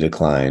started to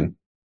decline.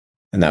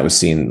 And that was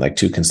seen like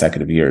 2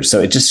 consecutive years.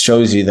 So it just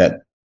shows you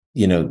that,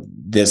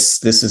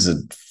 this is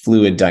a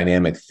fluid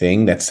dynamic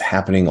thing that's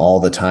happening all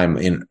the time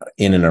in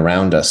and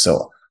around us.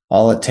 So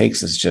all it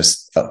takes is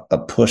just a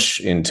push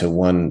into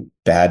one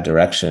bad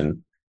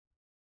direction,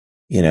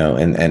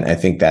 and I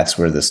think that's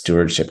where the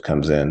stewardship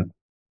comes in.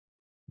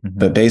 Mm-hmm.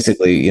 But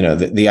basically,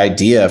 the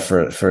idea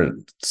for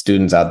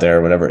students out there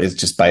or whatever is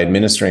just by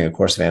administering a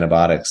course of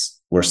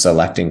antibiotics, we're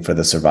selecting for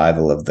the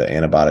survival of the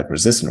antibiotic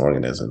resistant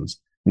organisms,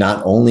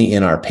 not only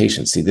in our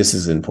patients. See, this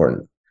is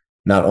important.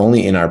 Not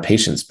only in our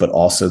patients, but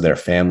also their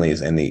families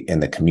and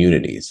the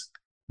communities.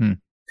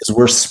 Because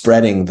we're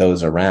spreading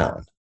those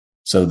around.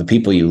 So the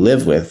people you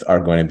live with are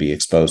going to be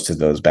exposed to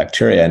those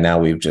bacteria. And now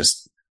we've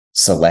just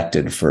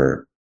selected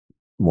for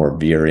more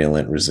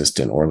virulent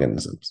resistant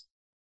organisms.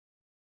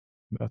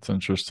 That's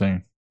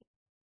interesting.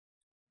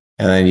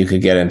 And then you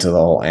could get into the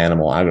whole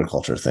animal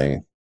agriculture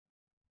thing,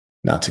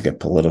 not to get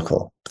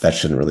political. That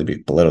shouldn't really be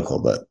political,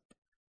 but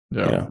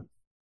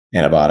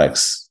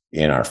antibiotics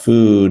in our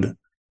food,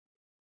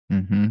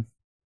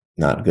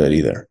 not good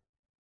either.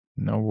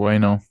 No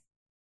bueno.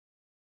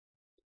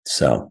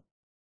 So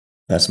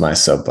that's my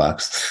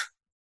soapbox.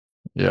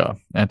 Yeah.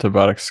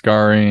 Antibiotic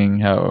scarring,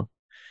 how,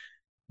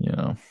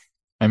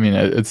 I mean,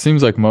 it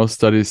seems like most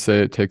studies say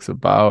it takes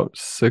about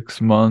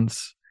 6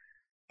 months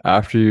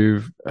after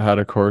you've had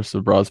a course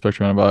of broad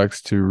spectrum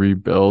antibiotics to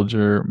rebuild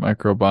your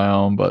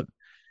microbiome, but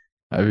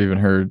I've even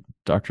heard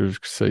doctors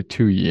say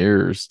 2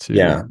 years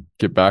to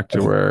get back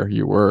to where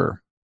you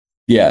were.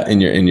 Yeah, in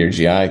your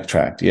GI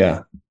tract.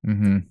 Yeah.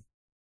 Mm-hmm.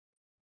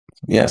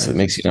 Yeah, so it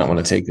makes you not want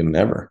to take them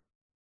ever.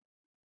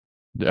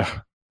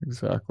 Yeah,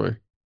 exactly.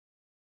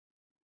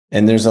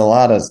 And there's a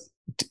lot of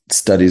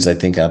studies, I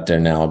think, out there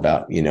now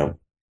about,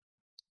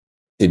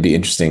 it'd be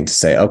interesting to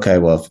say, okay,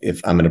 well,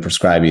 if I'm going to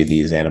prescribe you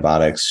these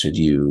antibiotics, should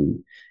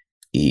you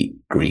eat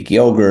Greek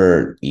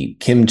yogurt, eat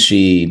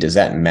kimchi? Does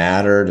that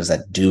matter? Does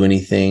that do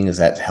anything? Is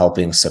that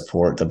helping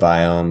support the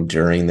biome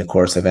during the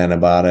course of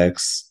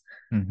antibiotics?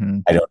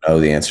 I don't know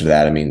the answer to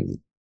that. I mean,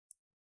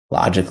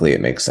 logically, it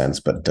makes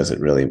sense, but does it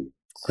really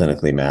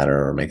clinically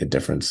matter or make a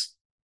difference?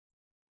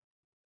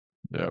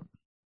 Yep.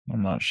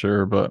 I'm not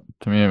sure, but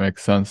to me, it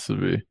makes sense to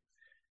be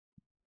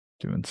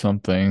doing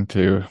something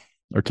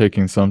or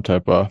taking some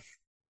type of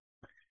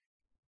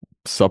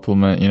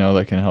supplement,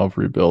 that can help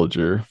rebuild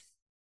your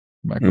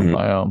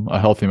microbiome, a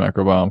healthy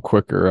microbiome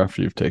quicker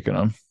after you've taken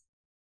them.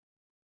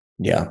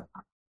 Yeah.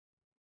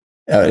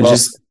 I'm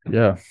just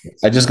going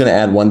to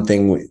add one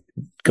thing,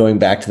 going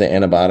back to the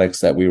antibiotics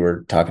that we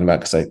were talking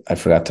about, because I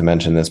forgot to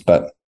mention this,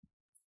 but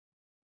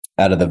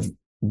out of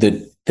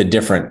the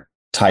different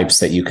types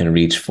that you can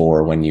reach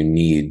for when you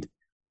need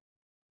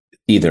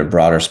either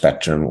broader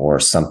spectrum or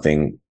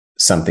something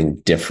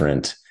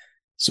different.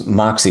 So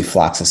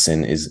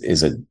moxifloxacin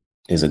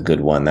is a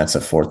good one. That's a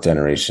 4th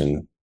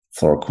generation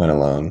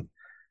fluoroquinolone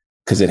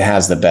because it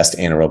has the best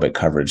anaerobic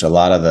coverage. A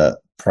lot of the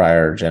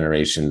prior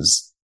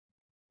generations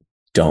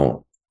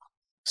don't.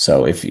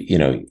 So if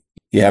you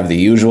have the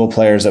usual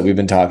players that we've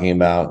been talking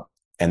about,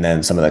 and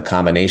then some of the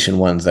combination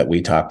ones that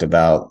we talked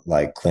about,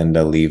 like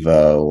Clinda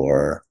Levo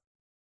or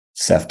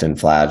Ceftin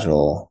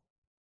Flagyl,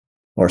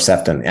 or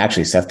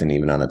Ceftin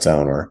even on its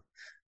own, or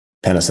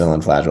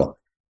penicillin Flagyl.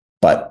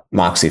 But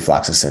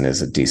moxifloxacin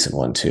is a decent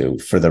one too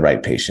for the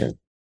right patient.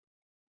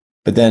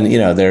 But then,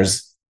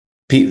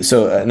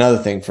 so another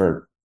thing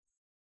for,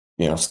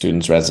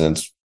 students,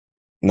 residents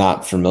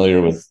not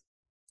familiar with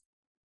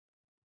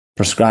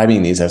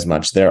prescribing these as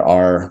much, there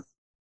are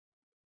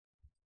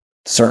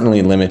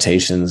certainly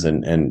limitations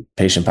and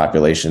patient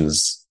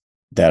populations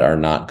that are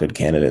not good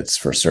candidates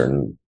for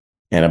certain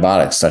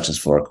antibiotics, such as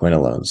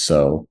fluoroquinolones.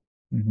 So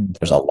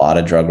there's a lot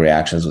of drug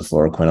reactions with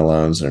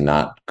fluoroquinolones. They're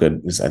not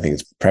good. I think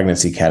it's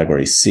pregnancy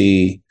category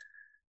C.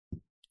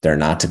 They're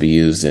not to be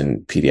used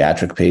in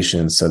pediatric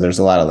patients. So there's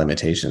a lot of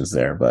limitations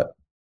there, but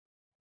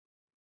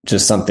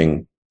just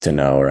something to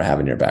know or have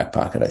in your back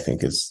pocket, I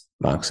think, is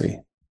Moxie.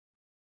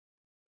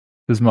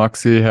 Does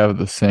Moxie have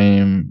the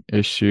same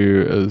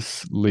issue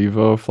as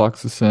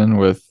levofloxacin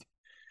with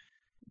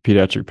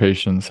pediatric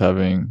patients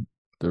having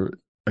the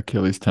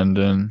Achilles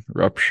tendon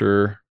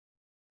rupture?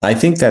 I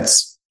think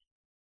that's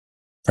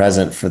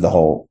present for the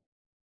whole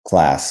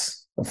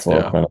class of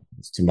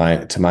fluoroquinolones,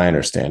 to my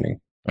understanding.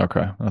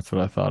 Okay, that's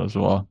what I thought as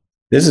well.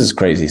 This is a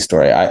crazy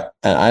story. I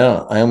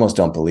almost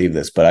don't believe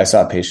this, but I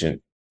saw a patient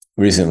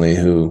recently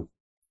who,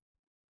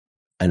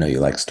 I know you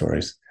like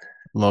stories.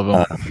 Love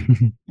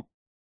him.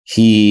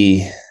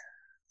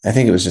 I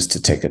think it was just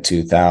to take a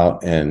tooth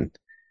out, and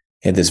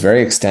he had this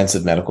very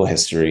extensive medical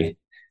history,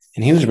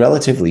 and he was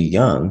relatively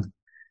young. And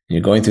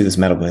you're going through this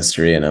medical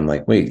history, and I'm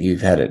like, wait,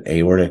 you've had an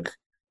aortic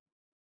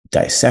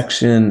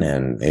dissection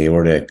and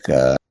aortic,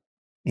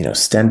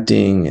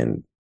 stenting,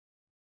 and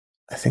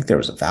I think there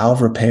was a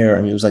valve repair.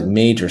 I mean, it was like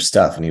major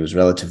stuff, and he was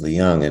relatively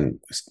young, and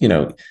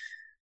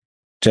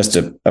just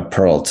a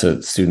pearl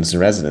to students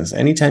and residents.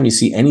 Anytime you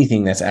see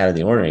anything that's out of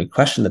the ordinary,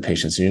 question the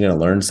patients, and you're going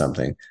to learn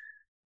something.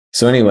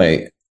 So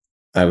anyway,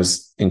 I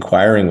was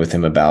inquiring with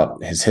him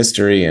about his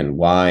history and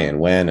why and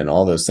when and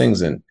all those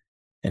things, and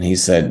he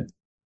said,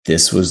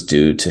 this was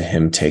due to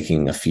him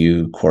taking a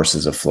few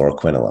courses of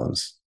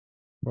fluoroquinolones.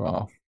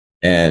 Wow.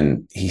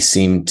 And he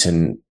seemed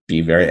to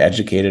be very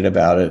educated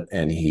about it.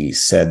 And he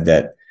said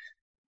that,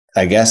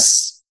 I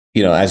guess,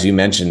 as you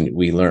mentioned,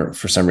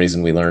 for some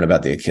reason, we learn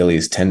about the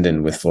Achilles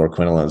tendon with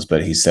fluoroquinolones,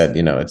 but he said,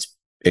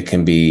 it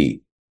can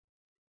be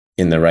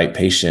in the right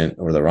patient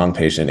or the wrong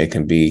patient. It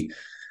can be,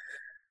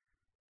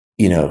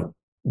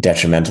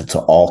 detrimental to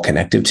all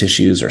connective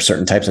tissues or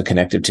certain types of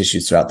connective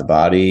tissues throughout the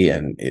body.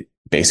 And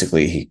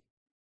he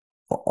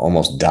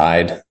almost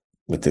died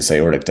with this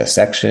aortic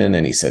dissection.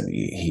 And he said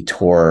he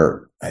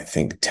tore, I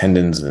think,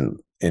 tendons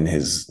in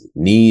his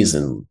knees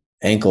and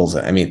ankles.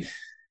 I mean,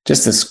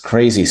 just this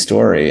crazy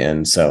story.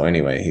 And so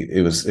anyway,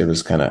 it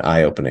was kind of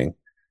eye opening.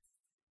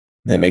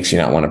 That makes you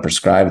not want to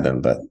prescribe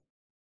them, but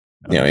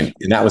and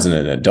that was in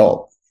an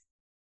adult.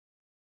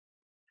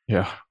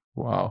 Yeah.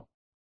 Wow.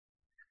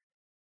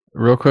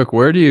 Real quick,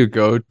 where do you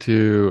go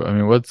to? I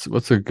mean,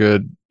 what's a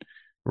good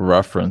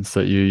reference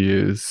that you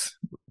use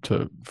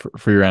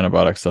for your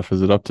antibiotic stuff?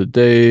 Is it up to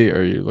date?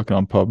 Are you looking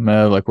on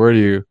PubMed? Like, where do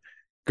you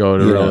go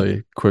to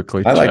really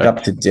quickly I like check?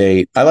 up to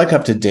date. I like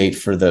up to date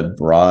for the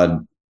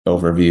broad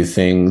overview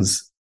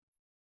things.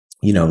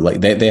 Like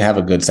they have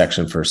a good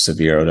section for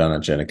severe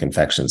odontogenic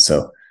infections.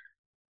 So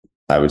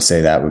I would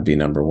say that would be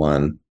number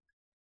one.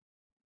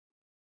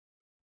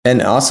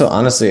 And also,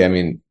 honestly, I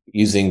mean,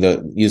 using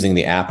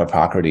the app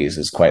Hippocrates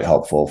is quite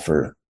helpful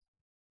for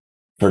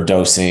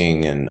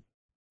dosing and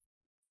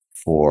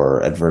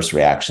for adverse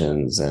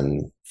reactions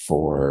and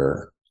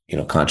for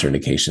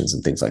contraindications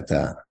and things like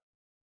that.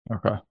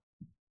 Okay.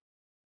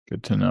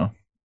 Good to know.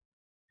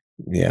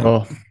 Yeah.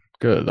 Well,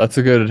 good. That's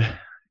a good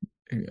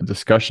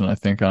discussion, I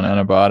think, on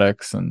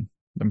antibiotics and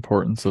the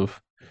importance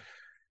of,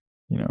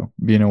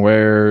 being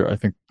aware. I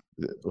think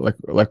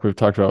like we've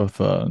talked about with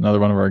another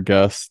one of our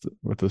guests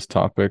with this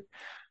topic,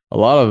 a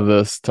lot of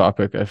this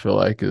topic I feel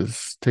like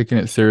is taking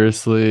it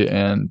seriously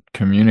and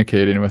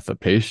communicating with the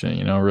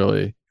patient,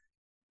 really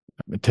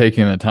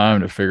taking the time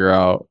to figure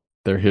out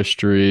their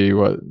history,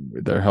 what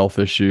their health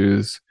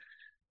issues,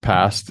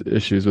 past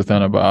issues with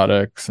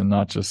antibiotics, and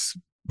not just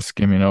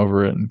skimming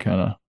over it and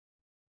kind of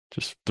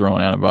just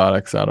throwing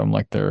antibiotics at them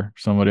like they're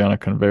somebody on a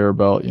conveyor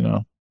belt.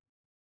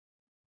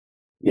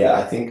 Yeah,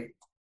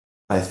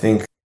 I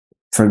think,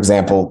 for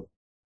example,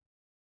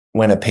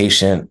 when a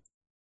patient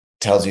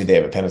tells you they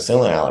have a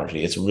penicillin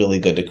allergy, it's really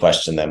good to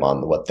question them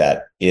on what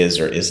that is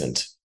or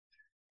isn't.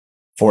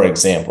 For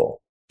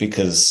example,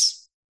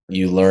 because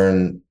you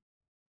learn,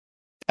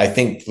 I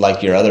think,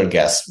 like your other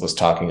guest was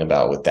talking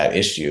about with that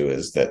issue,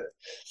 is that,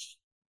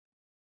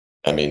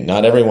 I mean,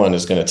 not everyone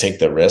is going to take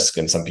the risk,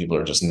 and some people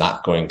are just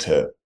not going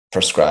to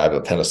prescribe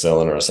a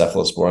penicillin or a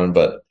cephalosporin,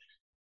 but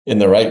in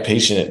the right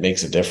patient, it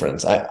makes a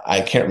difference.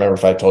 I can't remember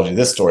if I told you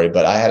this story,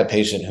 but I had a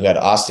patient who had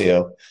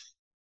osteo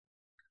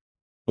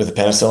with a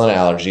penicillin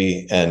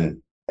allergy,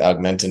 and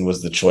Augmentin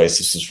was the choice.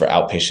 This was for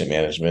outpatient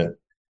management.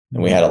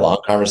 And we had a long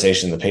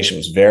conversation. The patient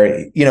was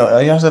very, you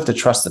also have to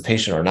trust the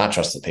patient or not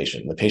trust the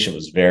patient. And the patient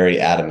was very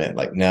adamant,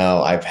 like,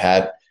 no,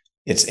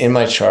 it's in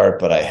my chart,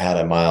 but I had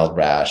a mild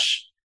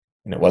rash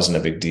and it wasn't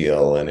a big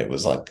deal. And it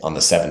was like on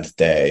the 7th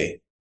day.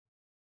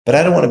 But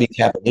I don't want to be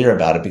cavalier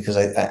about it because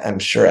I'm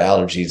sure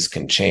allergies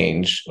can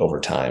change over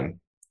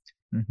time.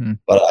 Mm-hmm.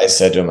 But I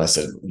said to him, or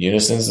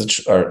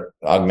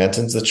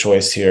Augmentin's the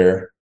choice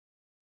here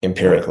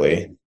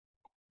empirically.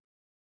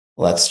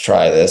 Let's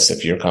try this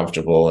if you're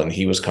comfortable. And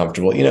he was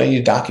comfortable.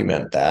 You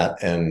document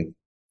that. And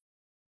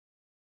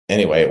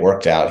anyway, it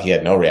worked out. He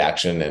had no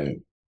reaction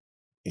and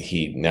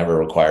he never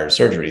required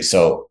surgery.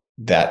 So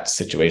that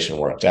situation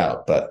worked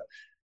out. But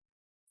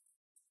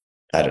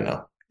I don't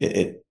know.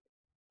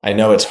 I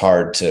know it's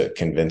hard to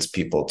convince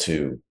people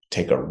to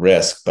take a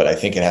risk, but I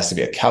think it has to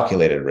be a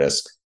calculated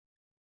risk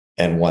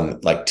and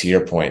one, like to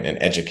your point,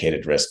 an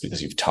educated risk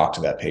because you've talked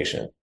to that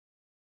patient.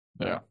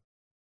 Yeah.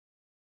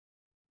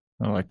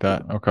 I like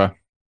that. Okay.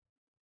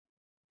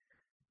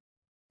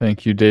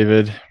 Thank you,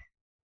 David.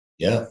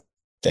 Yeah.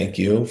 Thank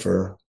you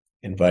for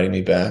inviting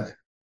me back.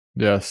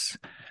 Yes.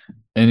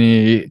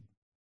 Any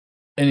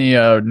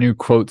new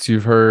quotes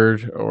you've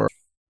heard or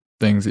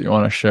things that you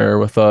want to share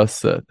with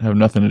us that have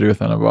nothing to do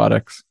with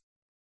antibiotics?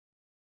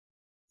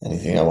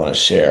 Anything I want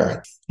to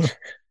share?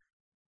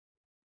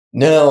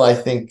 No, I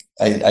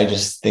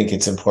just think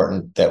it's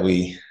important that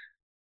we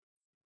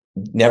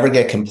never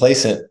get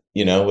complacent,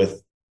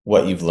 with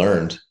what you've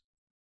learned.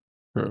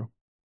 True.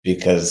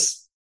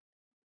 Because,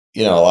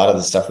 a lot of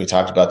the stuff we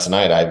talked about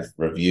tonight, I've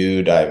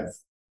reviewed, I've,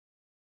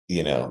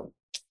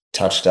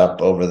 touched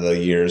up over the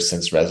years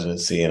since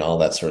residency and all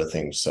that sort of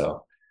thing.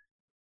 So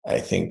I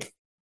think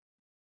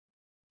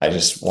I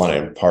just want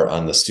to impart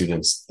on the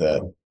students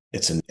that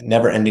it's a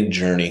never ending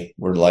journey.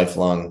 We're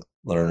lifelong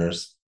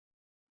learners.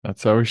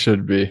 That's how we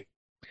should be.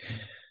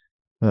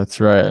 That's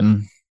right.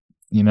 And,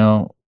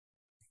 yeah,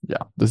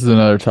 this is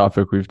another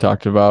topic we've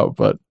talked about,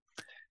 but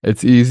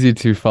it's easy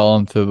to fall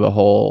into the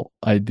whole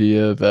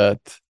idea that,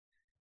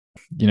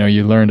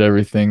 you learned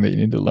everything that you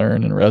need to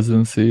learn in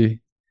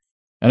residency.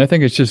 And I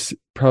think it's just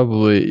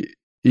probably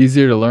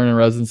easier to learn in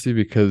residency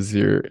because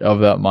you're of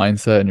that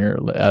mindset and you're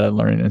at a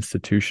learning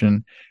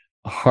institution.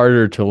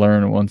 Harder to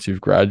learn once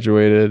you've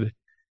graduated.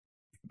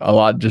 A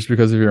lot just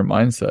because of your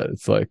mindset.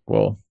 It's like,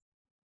 well,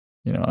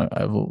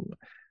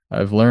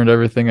 I've learned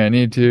everything I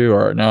need to,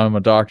 or now I'm a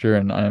doctor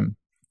and I'm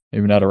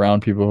maybe not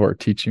around people who are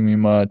teaching me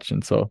much.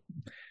 And so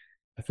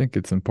I think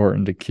it's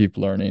important to keep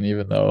learning,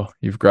 even though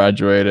you've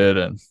graduated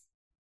and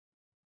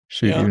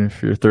shoot, Yeah. even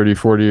if you're 30,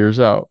 40 years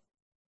out.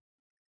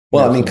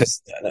 Well, I mean,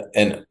 Some,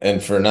 because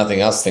and for nothing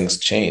else, things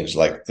change.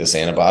 Like this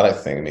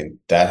antibiotic thing, I mean,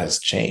 that has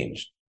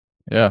changed.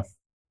 yeah.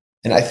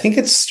 And I think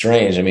it's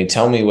strange. I mean,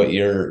 tell me what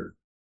your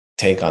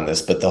take on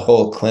this, but the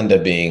whole Clinda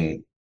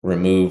being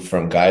removed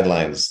from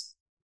guidelines,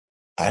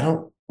 I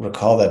don't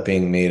recall that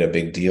being made a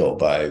big deal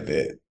by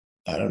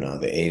I don't know,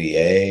 the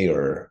ADA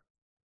or,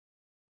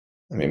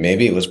 I mean,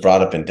 maybe it was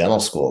brought up in dental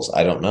schools.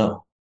 I don't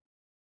know.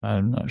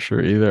 I'm not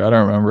sure either. I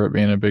don't remember it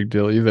being a big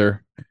deal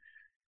either.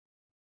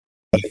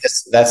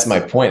 That's my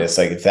point. It's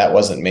like if that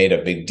wasn't made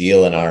a big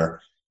deal in our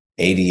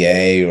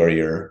ADA or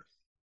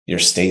your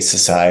state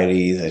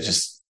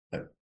societies,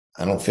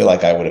 I don't feel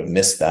like I would have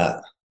missed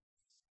that.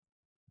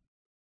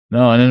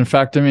 No, and in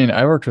fact, I mean,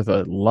 I worked with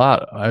a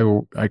lot.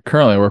 I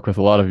currently work with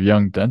a lot of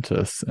young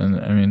dentists, and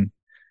I mean,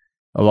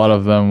 a lot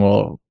of them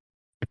will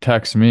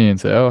text me and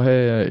say, "Oh,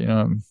 hey,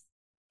 I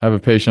have a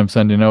patient I'm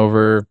sending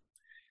over.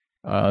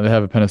 They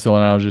have a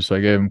penicillin allergy, so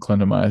I gave them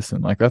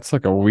clindamycin." Like that's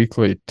like a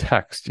weekly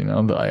text. I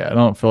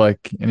don't feel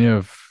like any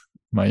of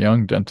my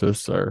young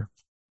dentists are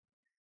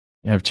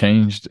have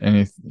changed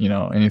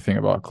anything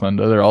about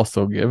Clinda. They're all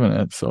still giving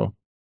it. So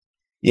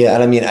Yeah,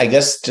 and I mean, I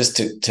guess just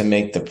to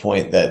make the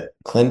point that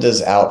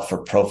Clinda's out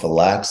for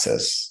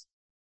prophylaxis,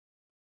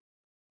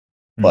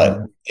 but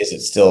mhm. is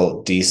it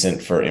still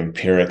decent for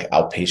empiric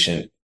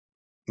outpatient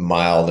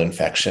mild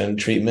infection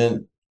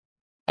treatment?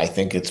 I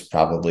think it's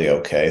probably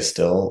okay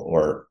still.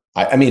 Or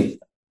I mean,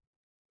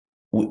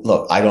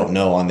 look, I don't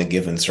know on the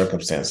given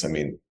circumstance. I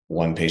mean,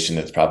 one patient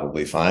it's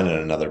probably fine, and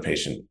another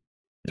patient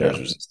Yeah. there's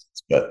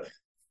resistance. But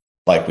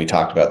like we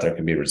talked about, there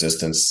can be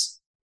resistance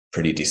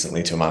pretty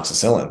decently to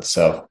amoxicillin.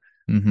 So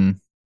Hmm.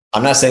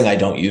 I'm not saying I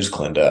don't use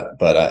Clinda,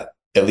 but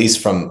at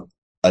least from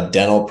a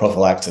dental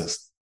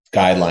prophylaxis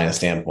guideline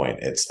standpoint,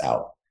 it's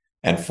out.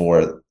 And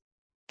for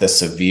the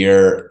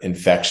severe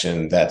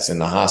infection that's in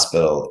the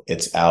hospital,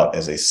 it's out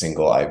as a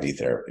single IV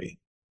therapy.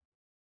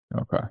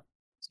 Okay.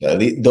 So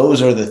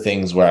those are the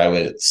things where I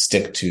would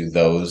stick to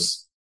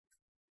those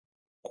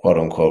quote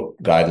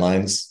unquote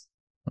guidelines.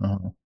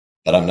 Uh-huh.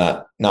 But I'm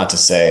not to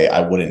say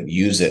I wouldn't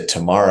use it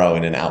tomorrow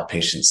in an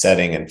outpatient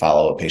setting and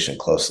follow a patient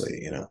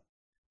closely.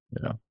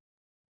 Yeah.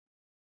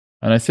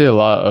 And I see a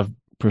lot of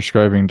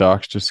prescribing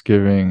docs just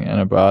giving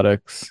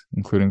antibiotics,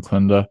 including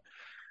Clinda,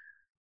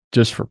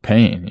 just for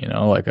pain,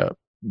 like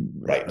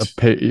Right.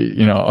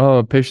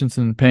 oh, patient's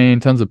in pain,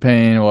 tons of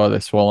pain. Well, are they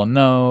swollen?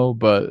 No,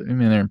 but I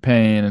mean, they're in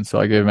pain. And so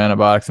I gave them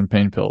antibiotics and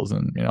pain pills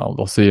and,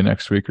 they'll see you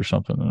next week or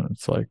something. And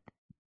it's like,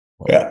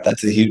 well, Yeah,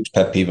 that's a huge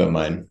pet peeve of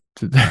mine.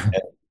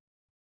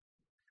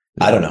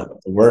 I yeah, don't know.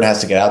 The word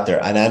has to get out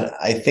there. And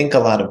I think a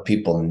lot of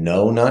people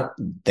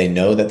they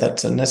know that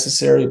that's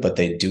unnecessary, but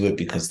they do it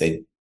because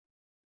they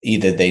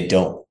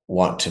don't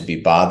want to be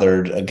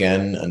bothered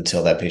again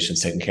until that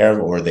patient's taken care of,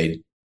 or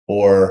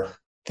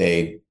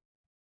they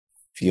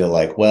feel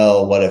like,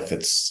 well, what if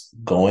it's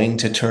going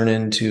to turn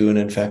into an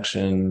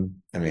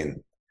infection? I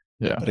mean,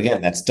 yeah, but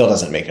again, that still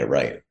doesn't make it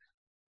right.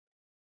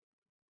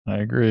 I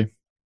agree.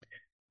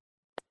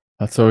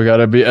 That's why we got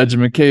to be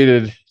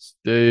educated,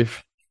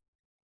 Dave.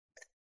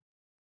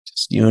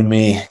 Just you and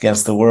me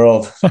against the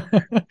world.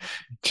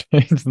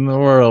 Changing the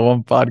world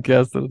one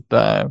podcast at a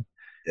time.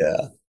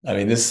 Yeah. I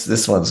mean,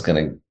 this one's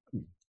gonna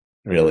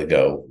really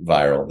go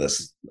viral.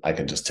 This I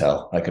can just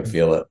tell. I can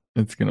feel it.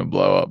 It's gonna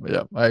blow up.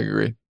 Yeah, I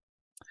agree.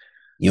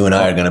 You and I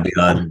Well, are going to be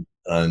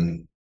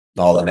on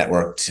all the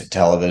network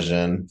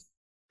television.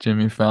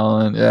 Jimmy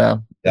Fallon, yeah.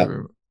 Yeah.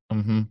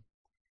 Hmm.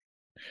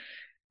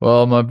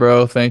 Well, my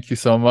bro, thank you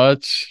so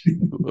much.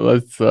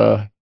 Let's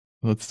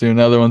do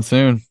another one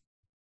soon.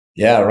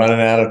 Yeah,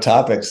 running out of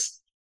topics.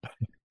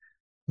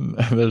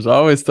 There's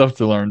always stuff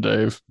to learn,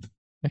 Dave.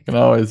 I can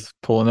always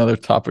pull another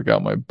topic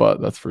out my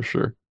butt, that's for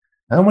sure.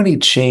 How many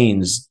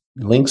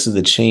links of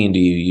the chain do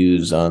you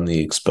use on the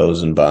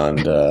expose and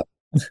bond?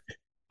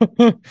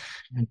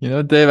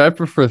 Dave, I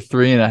prefer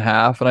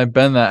 3.5, and I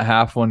bend that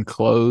half one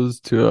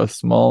closed to a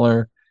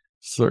smaller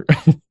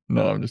circle.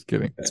 No, I'm just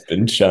kidding. That's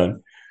been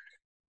shown.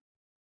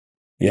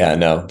 Yeah,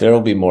 no, there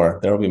will be more.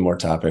 There will be more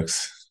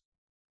topics.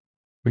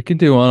 We could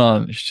do one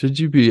on should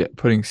you be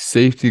putting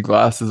safety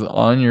glasses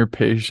on your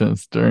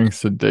patients during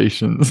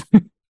sedations,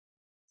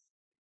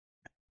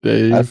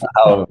 I don't Dave?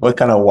 know what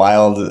kind of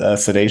wild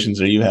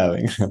sedations are you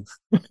having?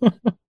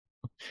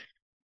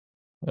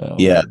 Oh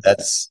Yeah, man.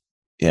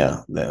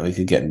 that we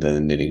could get into the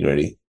nitty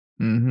gritty.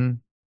 Mm-hmm.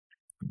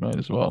 Might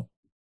as well.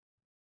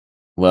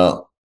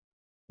 Well,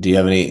 do you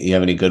have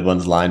any good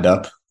ones lined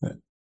up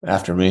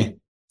after me?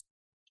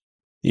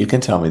 You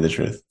can tell me the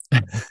truth.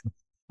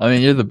 I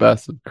mean, you're the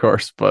best, of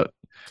course, but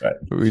Right.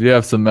 we do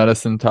have some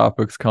medicine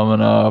topics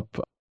coming up.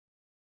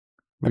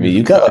 I mean,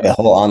 you got like a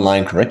whole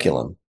online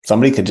curriculum.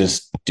 Somebody could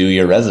just do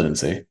your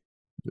residency.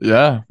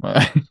 Yeah,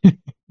 might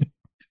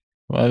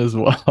as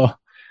well.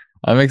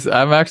 I'm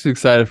actually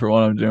excited for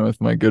what I'm doing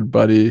with my good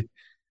buddy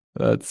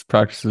that's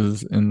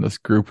practices in this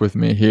group with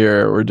me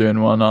here. We're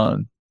doing one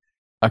on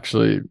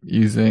actually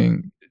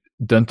using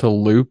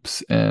dental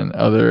loops and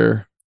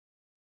other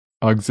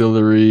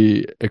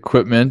auxiliary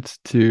equipment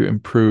to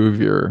improve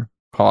your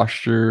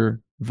posture,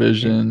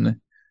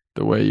 vision,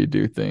 the way you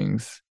do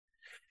things.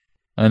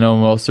 I know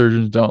most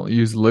surgeons don't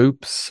use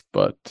loops,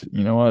 but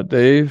you know what,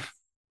 Dave?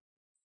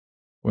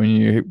 When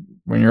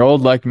you're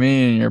old like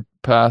me and you're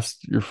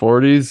past your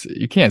 40s,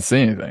 you can't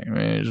see anything. I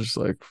mean, you're just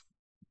like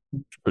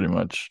pretty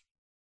much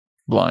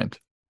blind.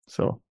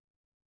 So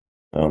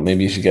Oh,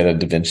 maybe you should get a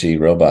Da Vinci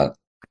robot.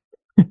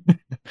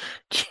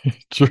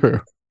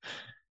 true.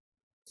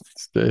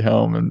 Stay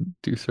home and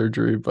do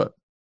surgery, but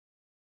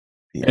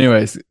Yeah.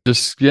 anyways,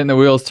 just getting the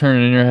wheels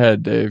turning in your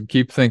head, Dave.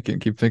 Keep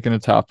thinking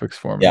of topics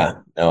for me. Yeah.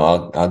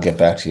 No, I'll get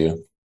back to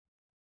you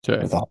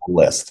Okay. with a whole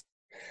list.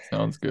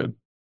 Sounds good.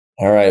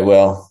 All right.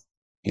 Well,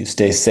 you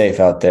stay safe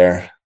out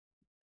there.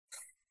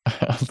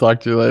 I'll talk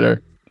to you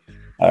later.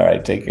 All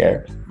right. Take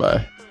care.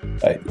 Bye.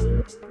 Bye.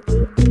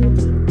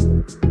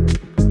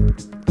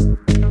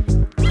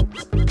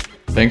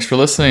 Thanks for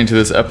listening to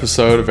this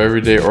episode of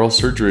Everyday Oral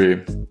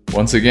Surgery.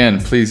 Once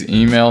again, please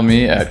email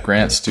me at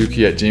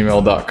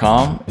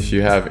grantstuckey@gmail.com if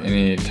you have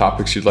any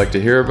topics you'd like to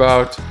hear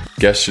about,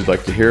 guests you'd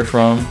like to hear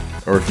from,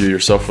 or if you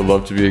yourself would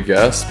love to be a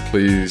guest,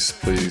 please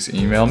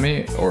email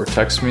me or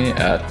text me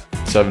at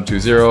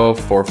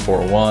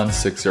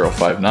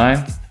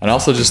 720-441-6059. And I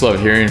also just love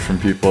hearing from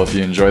people. If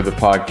you enjoy the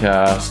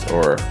podcast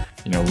or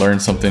learn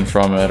something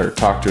from it or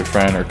talk to a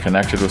friend or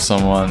connected with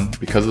someone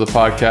because of the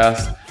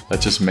podcast, that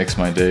just makes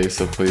my day.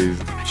 So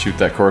please shoot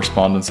that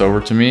correspondence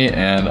over to me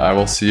and I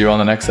will see you on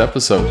the next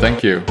episode.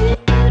 Thank you.